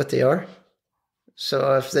be what they are.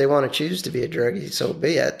 So if they want to choose to be a druggie, so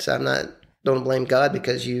be it. Don't blame God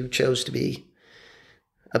because you chose to be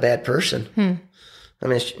a bad person. I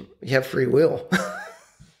mean, you have free will.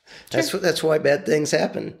 That's why bad things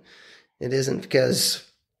happen. It isn't because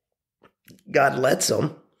God lets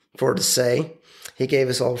them, for to say. He gave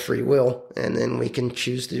us all free will, and then we can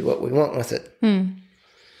choose to do what we want with it.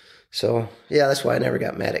 So, yeah, that's why I never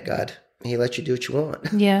got mad at God. He let you do what you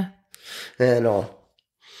want. Yeah. And all.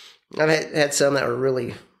 I've had some that were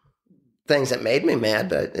really things that made me mad,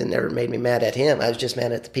 but it never made me mad at him. I was just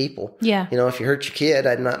mad at the people. Yeah. If you hurt your kid,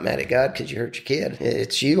 I'm not mad at God because you hurt your kid.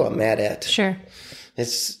 It's you I'm mad at. Sure.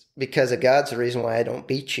 It's because of God's the reason why I don't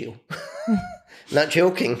beat you. Not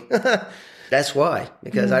joking. That's why,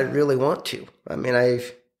 because I really want to. I mean,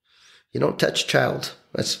 you don't touch a child.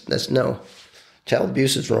 That's no. Child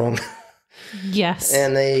abuse is wrong. Yes.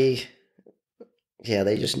 And they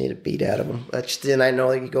just need a beat out of them. Then I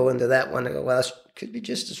know you go into that one and go, well, this could be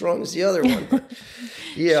just as wrong as the other one. But,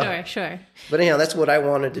 yeah. Sure. But anyhow, that's what I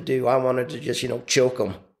wanted to do. I wanted to just, choke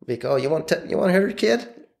them. Because, you want to hurt a kid?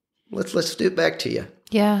 Let's do it back to you.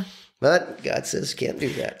 Yeah. But God says can't do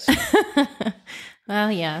that.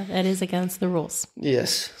 Well, yeah, that is against the rules.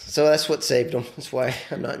 Yes. So that's what saved him. That's why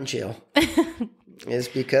I'm not in jail. It's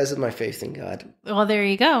because of my faith in God. Well, there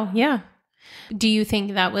you go. Yeah. Do you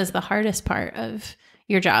think that was the hardest part of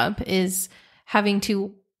your job, is having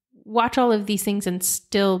to watch all of these things and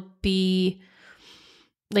still be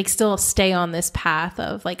like, still stay on this path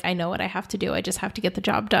of like, I know what I have to do. I just have to get the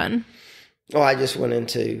job done. Oh, I just went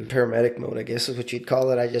into paramedic mode, I guess is what you'd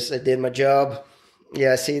call it. I did my job.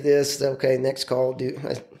 Yeah, I see this. Okay, next call.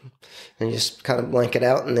 And just kind of blank it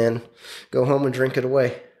out and then go home and drink it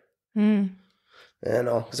away.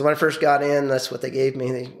 Because when I first got in, that's what they gave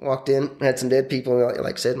me. They walked in, had some dead people.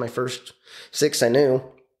 Like I said, my first 6 I knew.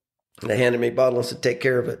 They handed me a bottle and said, take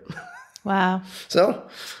care of it. Wow. So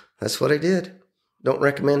that's what I did. Don't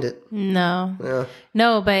recommend it. No. Yeah.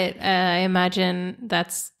 No, but I imagine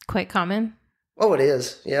that's quite common. Oh, it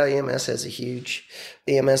is. Yeah, EMS has a huge,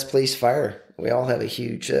 EMS, police, fire. We all have a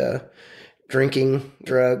huge drinking,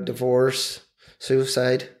 drug, divorce,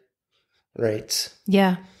 suicide rates.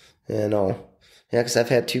 Yeah. And all. Yeah, because I've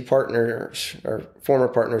had 2 partners, or former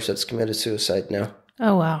partners, that's committed suicide now.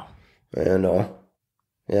 Oh, wow. And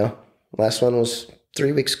yeah, last one was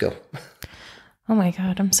 3 weeks ago. Oh my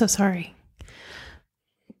God, I'm so sorry.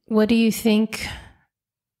 What do you think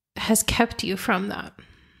has kept you from that?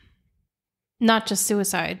 Not just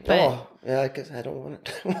suicide, but yeah, because I don't want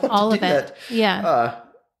it. all of it. That. Yeah.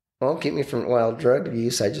 Well, keep me from wild drug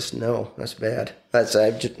use. I just know that's bad. I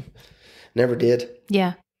just never did.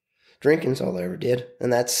 Yeah. Drinking's all I ever did,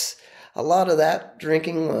 and that's a lot of that.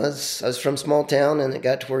 Drinking was, I was from small town, and it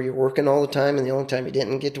got to where you're working all the time, and the only time you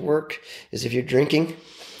didn't get to work is if you're drinking.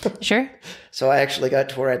 Sure. So I actually got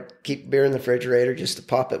to where I'd keep beer in the refrigerator just to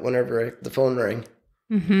pop it whenever the phone rang.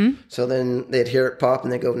 Mm-hmm. So then they'd hear it pop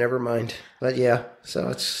and they'd go, never mind. But yeah, so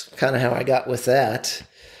it's kind of how I got with that.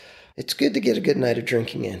 It's good to get a good night of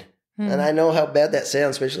drinking in. And I know how bad that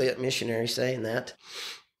sounds, especially at missionary saying that,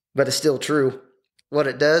 but it's still true. What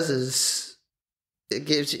it does is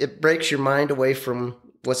it breaks your mind away from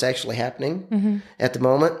what's actually happening at the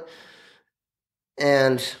moment.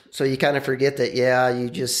 And so you kind of forget that, you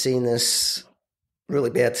just seen this really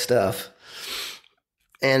bad stuff.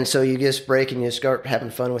 And so you just break and you start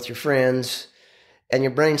having fun with your friends, and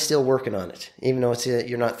your brain's still working on it, even though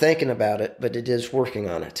you're not thinking about it, but it is working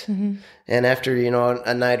on it. Mm-hmm. And after,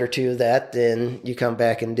 a night or two of that, then you come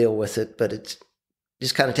back and deal with it, but it's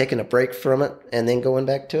just kind of taking a break from it and then going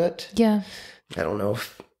back to it. Yeah. I don't know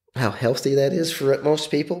how healthy that is for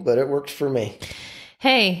most people, but it worked for me.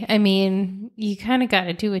 Hey, I mean, you kind of got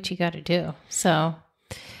to do what you got to do. So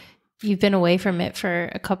you've been away from it for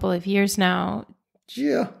a couple of years now.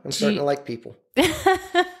 Yeah, I'm starting to like people.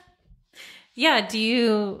 Yeah, do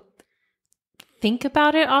you think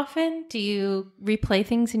about it often? Do you replay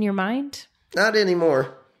things in your mind? Not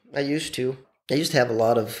anymore. I used to. I used to have a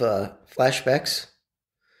lot of flashbacks.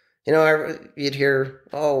 You'd hear,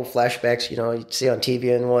 flashbacks, you'd see on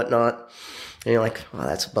TV and whatnot. And you're like,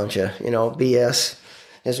 that's a bunch of, BS.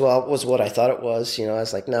 As well was what I thought it was. I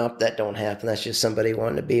was like, nope, that don't happen. That's just somebody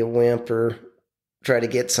wanting to be a wimp or try to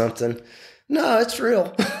get something. No, it's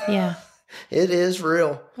real. Yeah. It is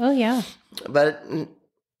real. Oh, yeah. But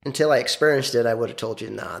until I experienced it, I would have told you,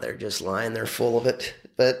 they're just lying. They're full of it.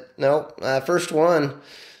 But no, first one,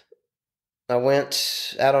 I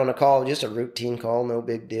went out on a call, just a routine call, no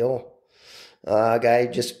big deal. A guy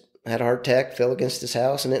just had a heart attack, fell against his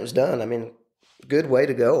house, and it was done. I mean, good way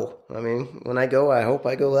to go. I mean, when I go, I hope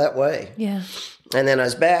I go that way. Yeah. And then I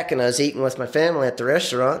was back, and I was eating with my family at the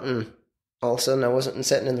restaurant, and all of a sudden I wasn't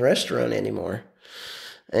sitting in the restaurant anymore.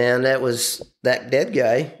 And that was that dead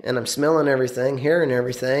guy, and I'm smelling everything, hearing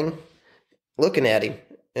everything, looking at him.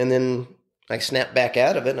 And then I snapped back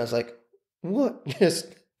out of it, and I was like, what just,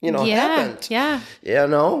 happened? Yeah. Yeah,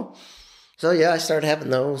 no. So, I started having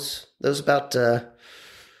those. Those about 5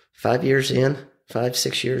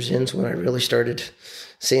 6 years in is when I really started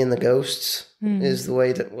seeing the ghosts, is the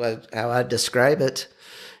way that how I describe it.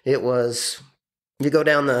 It was, you go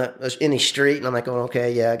down any street, and I'm like,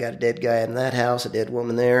 okay, I got a dead guy in that house, a dead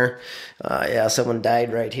woman there. Someone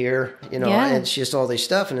died right here. And it's just all this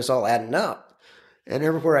stuff, and it's all adding up. And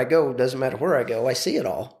everywhere I go, doesn't matter where I go, I see it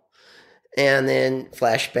all. And then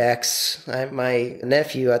flashbacks. My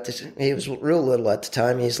nephew, he was real little at the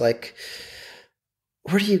time. He's like,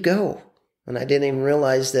 where do you go? And I didn't even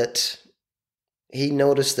realize that he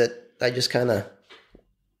noticed that I just kind of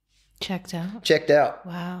checked out.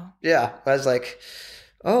 Wow. Yeah. I was like,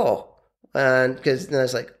 and because then I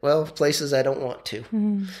was like, well, places I don't want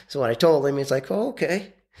to. So when I told him, he's like,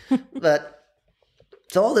 okay. But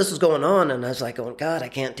So all this was going on, and I was like, oh, God, I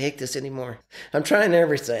can't take this anymore. I'm trying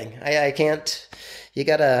everything. I can't, you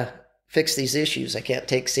got to fix these issues. I can't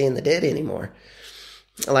take seeing the dead anymore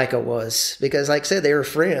like I was. Because like I said, they were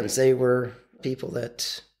friends. They were people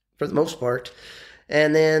that, for the most part.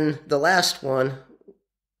 And then the last one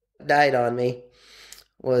died on me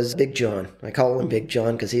was Big John. I call him Big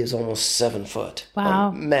John because he was almost 7 foot.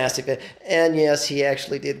 Wow. Massive. And yes, he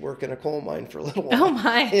actually did work in a coal mine for a little while. Oh,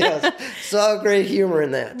 my. Yes. Saw great humor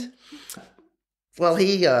in that. Well,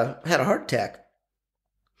 he had a heart attack.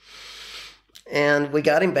 And we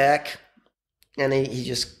got him back, and he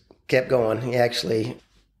just kept going. He actually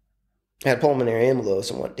had pulmonary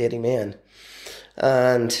embolism, what did him in.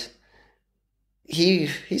 And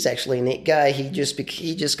he's actually a neat guy. He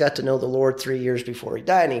just got to know the Lord 3 years before he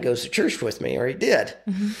died, and he goes to church with me, or he did.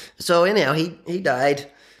 Mm-hmm. So anyhow, he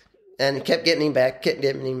died, and kept getting him back.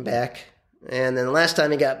 And then the last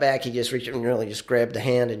time he got back, he just reached and really just grabbed the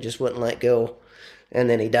hand and just wouldn't let go. And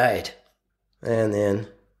then he died. And then,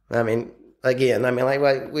 again,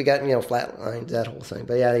 like we got, flat lines, that whole thing.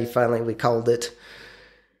 But yeah, we called it.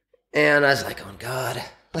 And I was like, oh, God.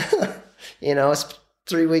 It's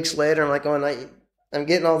 3 weeks later. I'm like, I'm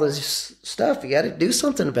getting all this stuff. You got to do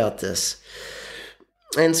something about this.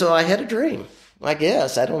 And so I had a dream, I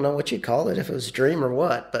guess. I don't know what you'd call it, if it was a dream or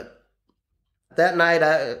what. But that night,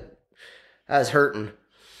 I was hurting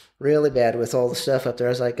really bad with all the stuff up there.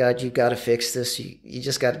 I was like, God, you got to fix this. You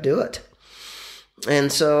just got to do it. And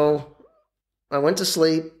so I went to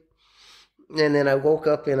sleep, and then I woke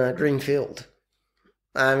up in a green field.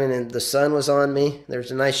 And the sun was on me.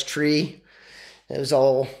 There's a nice tree. It was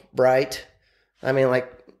all bright. I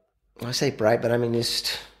say bright, but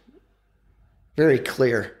just very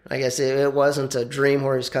clear. I guess it wasn't a dream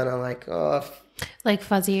where it's kind of like, like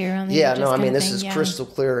fuzzy around the yeah, edges. no, this is crystal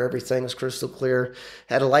clear. Everything was crystal clear.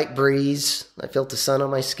 Had a light breeze. I felt the sun on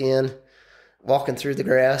my skin, walking through the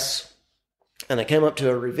grass. And I came up to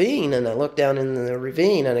a ravine, and I looked down in the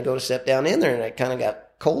ravine, and I go to step down in there, and I kind of got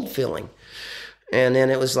cold feeling. And then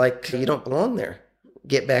it was like, you don't belong there.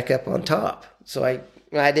 Get back up on top. So I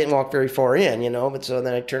didn't walk very far in, but so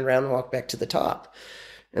then I turned around and walked back to the top.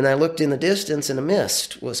 And I looked in the distance, and a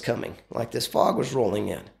mist was coming, like this fog was rolling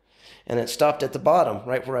in. And it stopped at the bottom,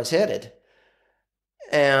 right where I was headed.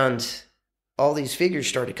 And all these figures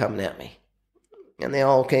started coming at me. And they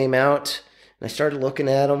all came out, and I started looking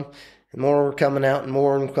at them, and more were coming out, and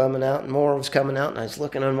more were coming out, and more was coming out. And I was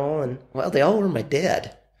looking at them all, and, well, they all were my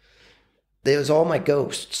dead. They was all my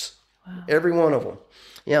ghosts. Wow. Every one of them.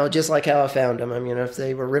 Just like how I found them. If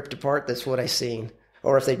they were ripped apart, that's what I seen.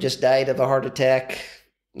 Or if they just died of a heart attack,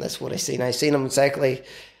 that's what I seen. I seen them exactly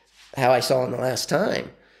how I saw them the last time.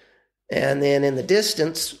 And then in the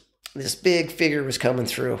distance, this big figure was coming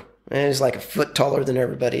through. And it was like a foot taller than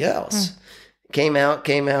everybody else. Came out,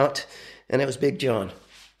 and it was Big John.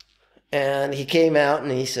 And he came out,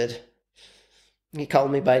 and he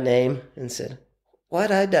called me by name and said,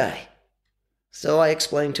 why'd I die? So I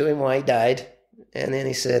explained to him why he died. And then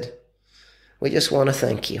he said, we just want to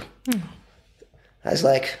thank you. I was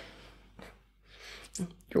like,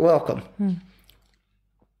 you're welcome.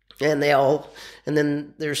 And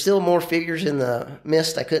then there's still more figures in the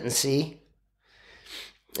mist I couldn't see.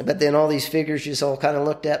 But then all these figures just all kind of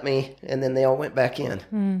looked at me, and then they all went back in.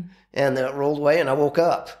 And they rolled away, and I woke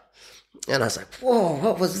up. And I was like, whoa,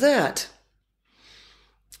 what was that?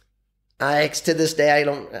 To this day, I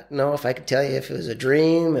don't know if I could tell you if it was a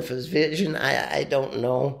dream, if it was vision. I don't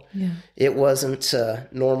know. Yeah. It wasn't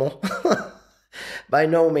normal by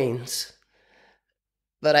no means.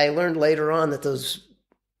 But I learned later on that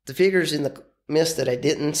the figures in the mist that I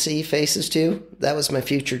didn't see faces to, that was my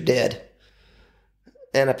future dead.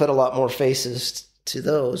 And I put a lot more faces to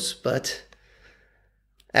those. But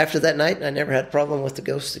after that night, I never had a problem with the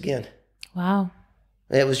ghosts again. Wow.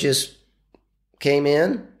 It was just... came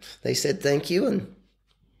in, they said thank you, and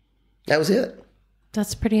that was it.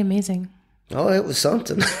 That's pretty amazing. Oh, it was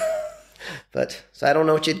something. So I don't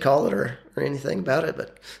know what you'd call it or anything about it,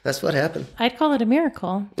 but that's what happened. I'd call it a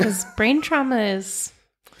miracle, because brain trauma is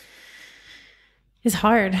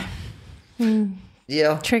hard.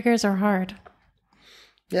 Yeah. Triggers are hard.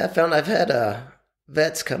 Yeah, I've had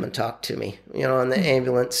vets come and talk to me, on the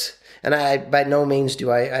ambulance. And I, by no means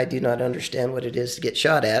I do not understand what it is to get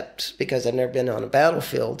shot at, because I've never been on a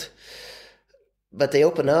battlefield. But they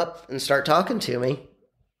open up and start talking to me.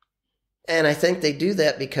 And I think they do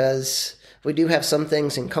that because we do have some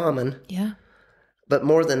things in common. Yeah. But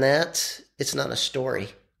more than that, it's not a story.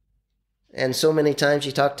 And so many times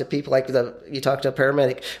you talk to people you talk to a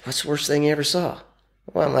paramedic, what's the worst thing you ever saw?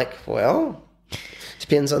 Well, I'm like, well,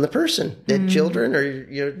 Depends on the person. Dead children or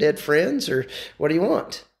your dead friends, or what do you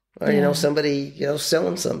want? Or, somebody,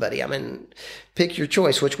 selling somebody. I mean, pick your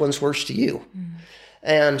choice. Which one's worse to you?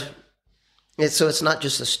 And it's not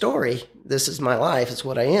just a story. This is my life. It's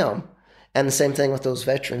what I am. And the same thing with those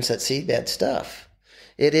veterans that see bad stuff.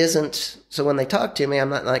 It isn't, so when they talk to me, I'm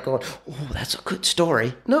not like going, oh, that's a good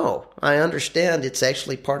story. No, I understand it's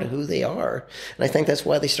actually part of who they are. And I think that's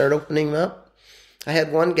why they start opening them up. I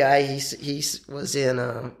had one guy, he was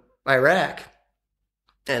in Iraq,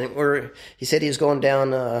 and he said he was going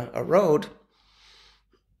down a road,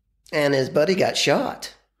 and his buddy got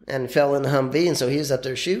shot and fell in the Humvee, and so he was up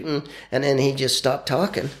there shooting, and then he just stopped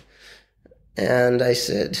talking. And I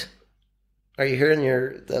said, are you hearing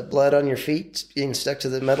the blood on your feet being stuck to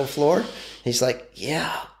the metal floor? He's like,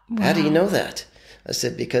 yeah. Wow. How do you know that? I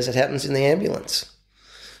said, because it happens in the ambulance.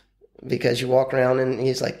 Because you walk around, and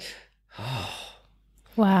he's like, oh.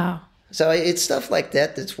 Wow. So it's stuff like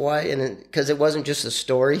that. That's why, and because it wasn't just a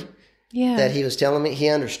story that he was telling me. He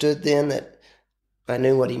understood then that I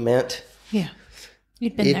knew what he meant. Yeah.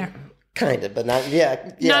 You'd been there. Kind of, but not,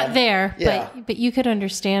 Not there, but you could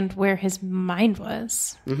understand where his mind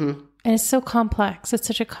was. Mm-hmm. And it's so complex. It's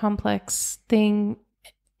such a complex thing.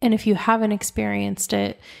 And if you haven't experienced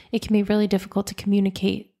it, it can be really difficult to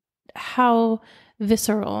communicate how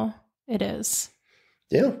visceral it is.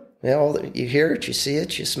 Yeah. You hear it, you see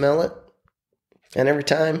it, you smell it. And every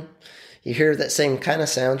time you hear that same kind of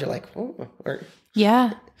sound, you're like, oh.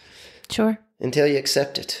 Yeah, sure. Until you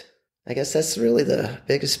accept it. I guess that's really the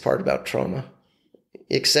biggest part about trauma.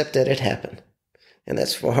 You accept that it happened. And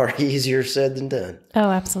that's far easier said than done.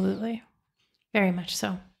 Oh, absolutely. Very much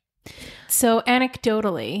so. So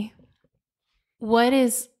anecdotally, what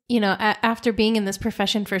is, after being in this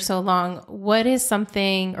profession for so long, what is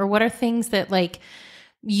something, or what are things that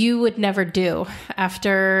you would never do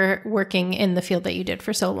after working in the field that you did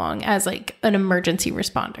for so long as an emergency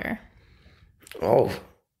responder? Oh,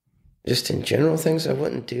 just in general things I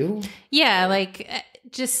wouldn't do? Yeah,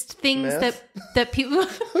 just things that people...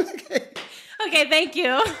 Okay, thank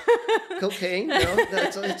you. Cocaine? No,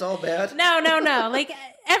 it's all bad. No.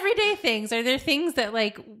 Everyday things. Are there things that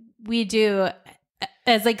we do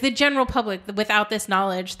as the general public without this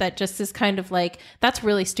knowledge that just is kind of that's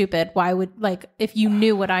really stupid? Why would if you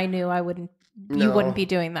knew what I knew, you wouldn't be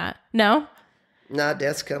doing that? No? Nah,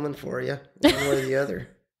 death's coming for you, one way or the other.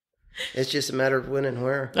 It's just a matter of when and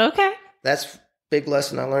where. Okay. That's a big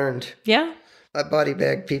lesson I learned. Yeah. I body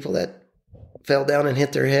bagged people that fell down and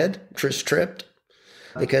hit their head, just tripped,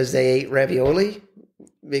 because they ate ravioli,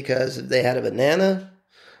 because they had a banana,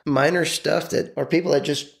 minor stuff or people that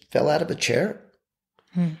just fell out of a chair.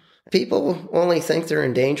 People only think they're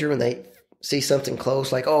in danger when they see something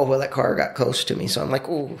close, that car got close to me. So I'm like,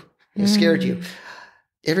 oh, it scared you.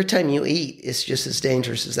 Every time you eat, it's just as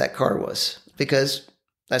dangerous as that car was, because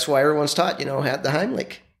that's why everyone's taught, had the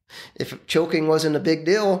Heimlich. If choking wasn't a big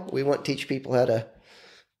deal, we wouldn't teach people how to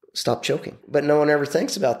stop choking. But no one ever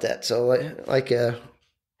thinks about that. So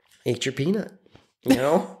eat your peanut,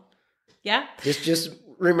 Yeah. Just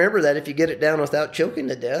remember that if you get it down without choking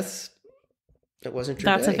to death, it wasn't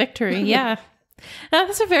your That's day. A victory. Yeah.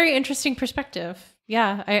 That's a very interesting perspective.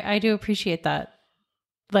 Yeah. I do appreciate that.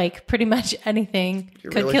 Pretty much anying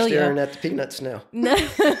You're could really kill you. You're staring at the peanuts now.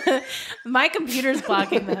 My computer's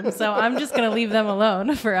blocking them, so I'm just going to leave them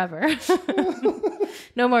alone forever.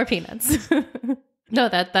 No more peanuts. No,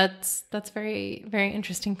 that's very, very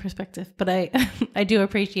interesting perspective. But I do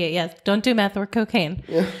appreciate, yes, don't do meth or cocaine.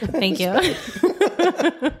 Yeah. Thank you.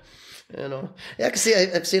 Yeah, because see,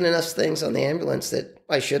 I've seen enough things on the ambulance that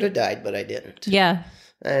I should have died, but I didn't. Yeah.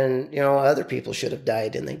 And, other people should have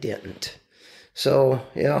died and they didn't. So,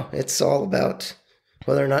 it's all about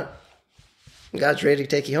whether or not God's ready to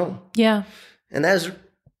take you home. Yeah. And that is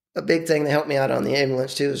a big thing that helped me out on the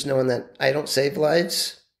ambulance, too, is knowing that I don't save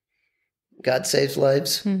lives. God saves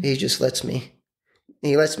lives. He just lets me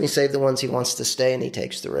save the ones he wants to stay, and he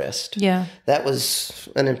takes the rest. Yeah. That was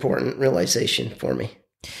an important realization for me.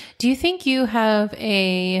 Do you think you have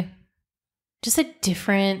a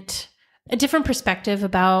different perspective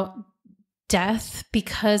about death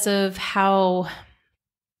because of how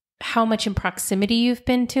much in proximity you've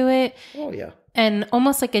been to it? Oh, yeah. And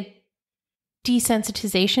almost like a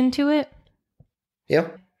desensitization to it? Yeah.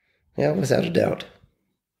 Yeah, without a doubt.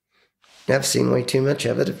 I've seen way too much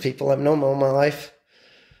of it of people I've known all my life,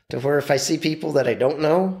 to where if I see people that I don't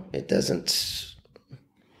know,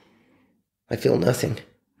 I feel nothing.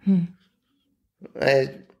 Not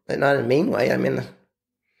in a mean way. I mean,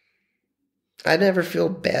 I never feel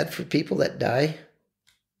bad for people that die.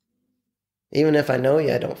 Even if I know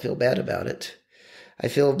you, I don't feel bad about it. I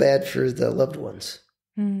feel bad for the loved ones.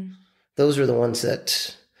 Those are the ones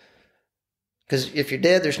that, because if you're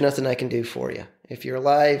dead, there's nothing I can do for you. If you're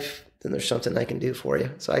alive, then there's something I can do for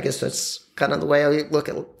you. So I guess that's kind of the way I look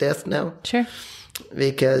at death now. Sure.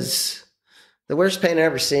 Because the worst pain I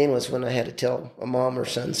ever seen was when I had to tell a mom her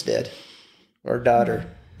son's dead or daughter.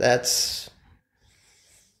 That's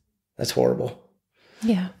horrible.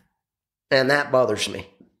 Yeah. And that bothers me.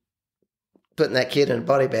 Putting that kid in a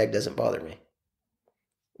body bag doesn't bother me.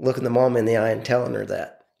 Looking the mom in the eye and telling her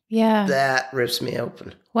that. Yeah. That rips me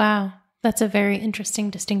open. Wow. That's a very interesting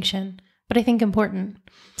distinction, but I think important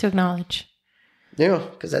to acknowledge. Yeah,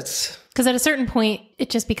 because at a certain point, it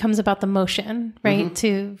just becomes about the motion, right?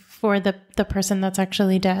 For the person that's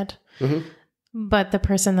actually dead. Mm-hmm. But the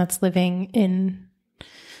person that's living in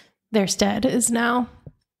their stead is now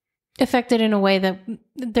affected in a way that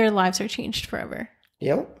their lives are changed forever.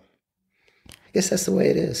 Yep. I guess that's the way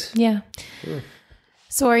it is. Yeah.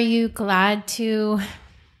 So are you glad to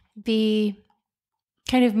be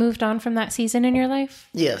kind of moved on from that season in your life?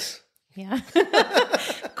 Yes. Yeah.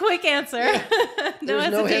 Quick answer. Yeah.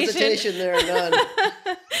 There's no hesitation there,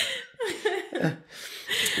 none.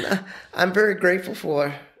 I'm very grateful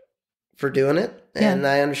for doing it. And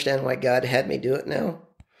I understand why God had me do it now.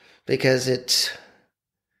 Because it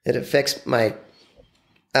affects my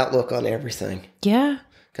outlook on everything. Yeah.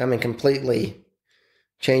 I mean, completely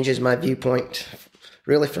changes my viewpoint,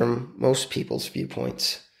 really from most people's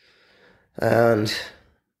viewpoints. And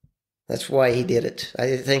that's why he did it.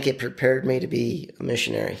 I think it prepared me to be a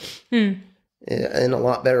missionary in a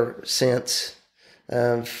lot better sense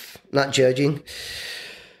of not judging.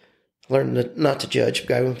 Learned not to judge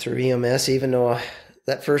going through EMS, even though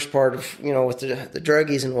that first part of, with the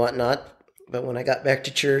druggies and whatnot. But when I got back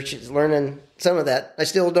to church, learning some of that. I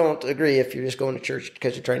still don't agree if you're just going to church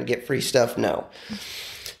because you're trying to get free stuff. No.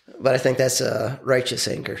 But I think that's a righteous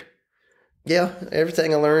anger. Yeah,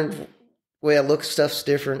 everything I learned, the way I look at stuff's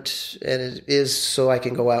different. And it is so I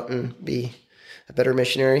can go out and be a better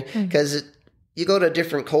missionary. Because you go to a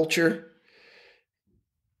different culture,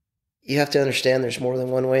 you have to understand there's more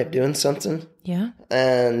than one way of doing something. Yeah.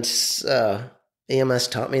 And EMS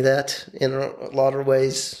taught me that in a lot of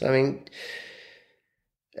ways. I mean,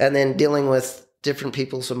 and then dealing with different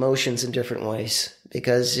people's emotions in different ways.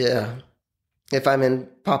 Because if I'm in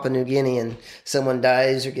Papua New Guinea and someone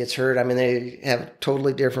dies or gets hurt, I mean, they have a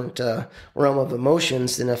totally different realm of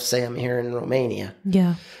emotions than if, say, I'm here in Romania.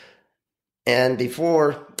 Yeah. And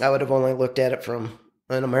before, I would have only looked at it from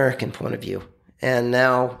an American point of view. And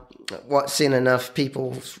now, seeing enough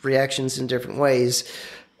people's reactions in different ways,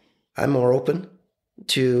 I'm more open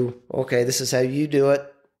to, okay, this is how you do it.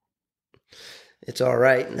 It's all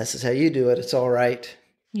right. And this is how you do it. It's all right.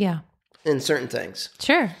 Yeah. In certain things.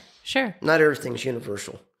 Sure. Not everything's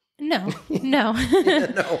universal. No. No.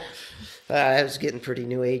 I was getting pretty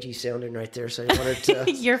new agey sounding right there, so I wanted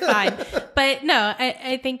to... You're fine. But no,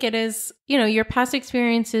 I think it is, your past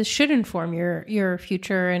experiences should inform your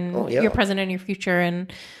future and your present and your future.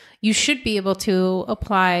 And you should be able to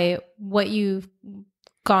apply what you've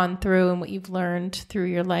gone through and what you've learned through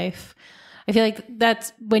your life. I feel like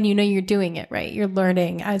that's when you're doing it right. You're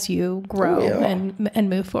learning as you grow and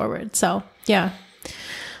move forward. So, yeah.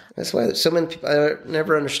 That's why so many people, I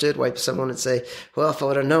never understood why someone would say, well, if I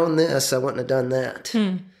would have known this, I wouldn't have done that.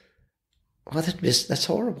 Well, that's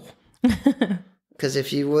horrible. Because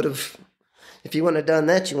if you wouldn't have done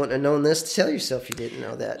that, you wouldn't have known this to tell yourself you didn't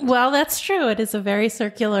know that. Well, that's true. It is a very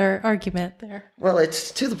circular argument there. Well,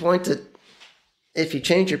 it's to the point that if you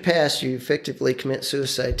change your past, you effectively commit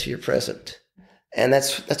suicide to your present. And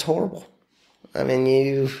that's horrible. I mean,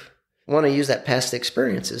 you want to use that past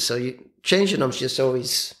experiences, so changing them is just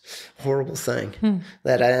always a horrible thing.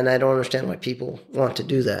 And I don't understand why people want to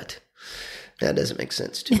do that. That doesn't make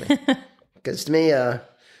sense to me. Because to me, kind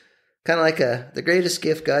of like the greatest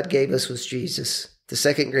gift God gave us was Jesus. The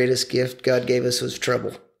second greatest gift God gave us was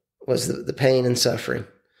trouble, was the pain and suffering.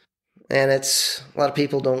 And a lot of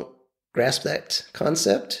people don't grasp that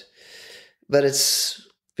concept, but it's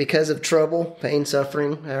because of trouble, pain,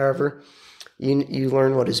 suffering, however, you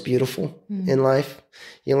learn what is beautiful in life.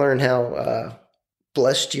 You learn how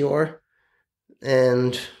blessed you are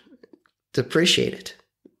and to appreciate it.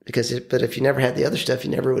 But if you never had the other stuff,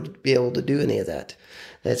 you never would be able to do any of that.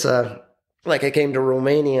 It's like I came to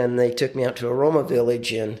Romania and they took me out to a Roma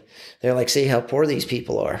village and they're like, see how poor these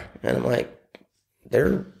people are. And I'm like,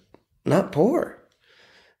 they're not poor.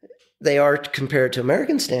 They are compared to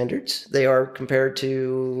American standards. They are compared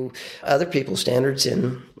to other people's standards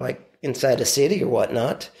inside a city or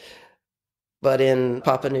whatnot. But in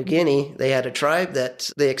Papua New Guinea, they had a tribe that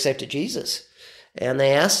they accepted Jesus. And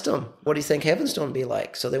they asked them, what do you think heaven's going to be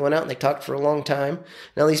like? So they went out and they talked for a long time.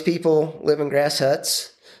 Now these people live in grass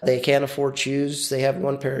huts. They can't afford shoes. They have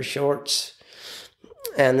one pair of shorts.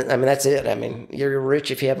 And I mean, that's it. I mean, you're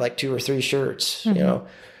rich if you have like 2 or 3 shirts, you know.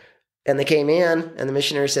 And they came in and the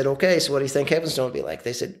missionary said, okay, so what do you think heaven's going to be like?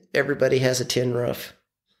 They said, everybody has a tin roof.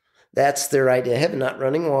 That's their idea. Heaven, not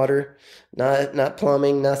running water, not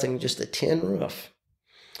plumbing, nothing, just a tin roof.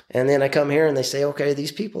 And then I come here and they say, okay,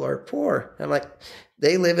 these people are poor. I'm like,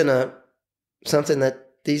 they live in something that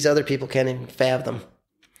these other people can't even fathom,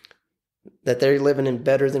 that they're living in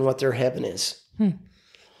better than what their heaven is.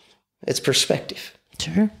 It's perspective.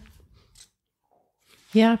 Sure.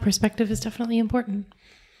 Yeah, perspective is definitely important.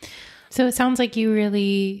 So it sounds like you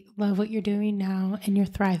really love what you're doing now and you're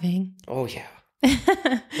thriving. Oh, yeah.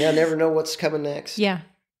 Yeah, I never know what's coming next. Yeah.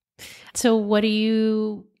 So what do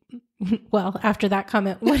you... Well, after that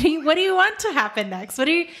comment, what do you want to happen next? What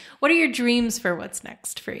are your dreams for what's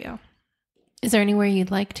next for you? Is there anywhere you'd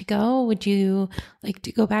like to go? Would you like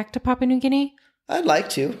to go back to Papua New Guinea? I'd like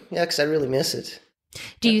to. Yeah, because I really miss it.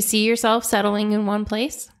 Do you see yourself settling in one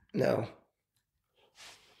place? No.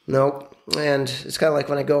 Nope. And it's kind of like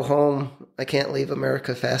when I go home, I can't leave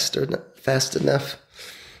America fast enough.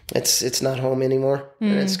 It's not home anymore.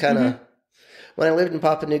 And it's kind of... When I lived in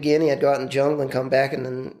Papua New Guinea, I'd go out in the jungle and come back, and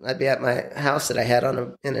then I'd be at my house that I had in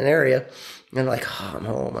an area, and I'm like, oh, I'm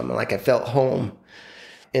home. I'm like, I felt home.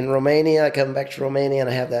 In Romania, I come back to Romania, and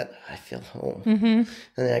I have that, I feel home. And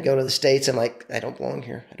then I go to the States, I'm like, I don't belong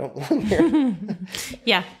here. I don't belong here.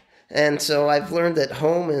 Yeah. And so I've learned that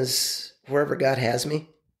home is wherever God has me.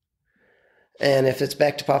 And if it's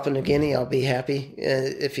back to Papua New Guinea, I'll be happy.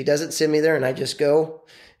 If he doesn't send me there and I just go,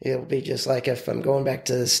 it'll be just like if I'm going back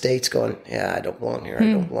to the States going, yeah, I don't belong here. I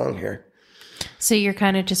don't belong here. So you're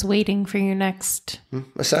kind of just waiting for your next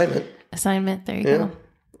assignment. There you go.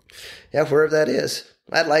 Yeah, wherever that is.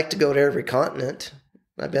 I'd like to go to every continent.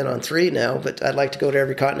 I've been on 3 now, but I'd like to go to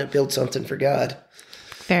every continent, build something for God.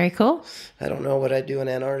 Very cool. I don't know what I'd do in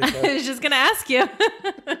Antarctica. I was just going to ask you.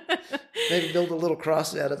 Maybe build a little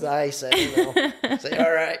cross out of the ice. I don't know. Say,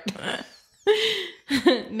 all right.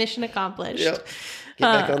 Mission accomplished. Yep. Get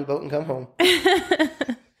back on the boat and come home.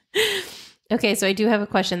 Okay, so I do have a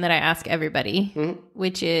question that I ask everybody,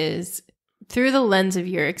 which is, through the lens of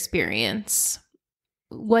your experience,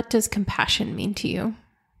 what does compassion mean to you?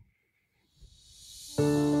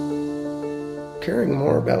 Caring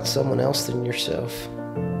more about someone else than yourself,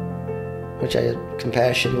 which I had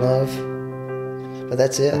compassion, love, but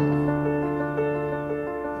that's it.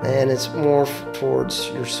 And it's more towards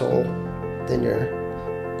your soul than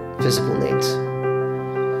your physical needs.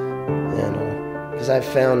 Because I've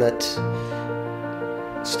found that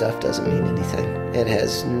stuff doesn't mean anything. It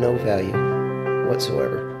has no value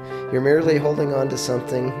whatsoever. You're merely holding on to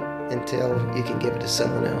something until you can give it to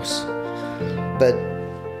someone else. But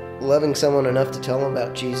loving someone enough to tell them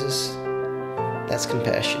about Jesus, that's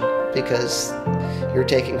compassion, because you're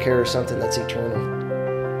taking care of something that's eternal,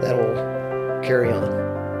 that will carry on,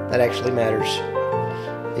 that actually matters,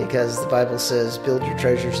 because the Bible says build your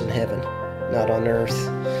treasures in heaven, not on earth,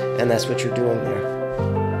 and that's what you're doing there.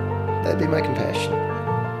 That'd be my compassion.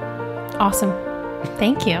 Awesome.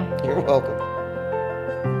 Thank you. You're welcome.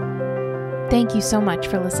 Thank you so much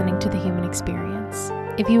for listening to The Human Experience.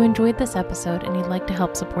 If you enjoyed this episode and you'd like to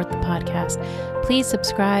help support the podcast, please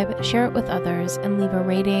subscribe, share it with others, and leave a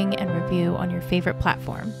rating and review on your favorite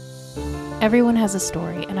platform. Everyone has a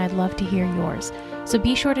story, and I'd love to hear yours, so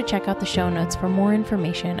be sure to check out the show notes for more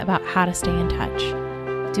information about how to stay in touch.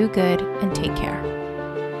 Do good and take care.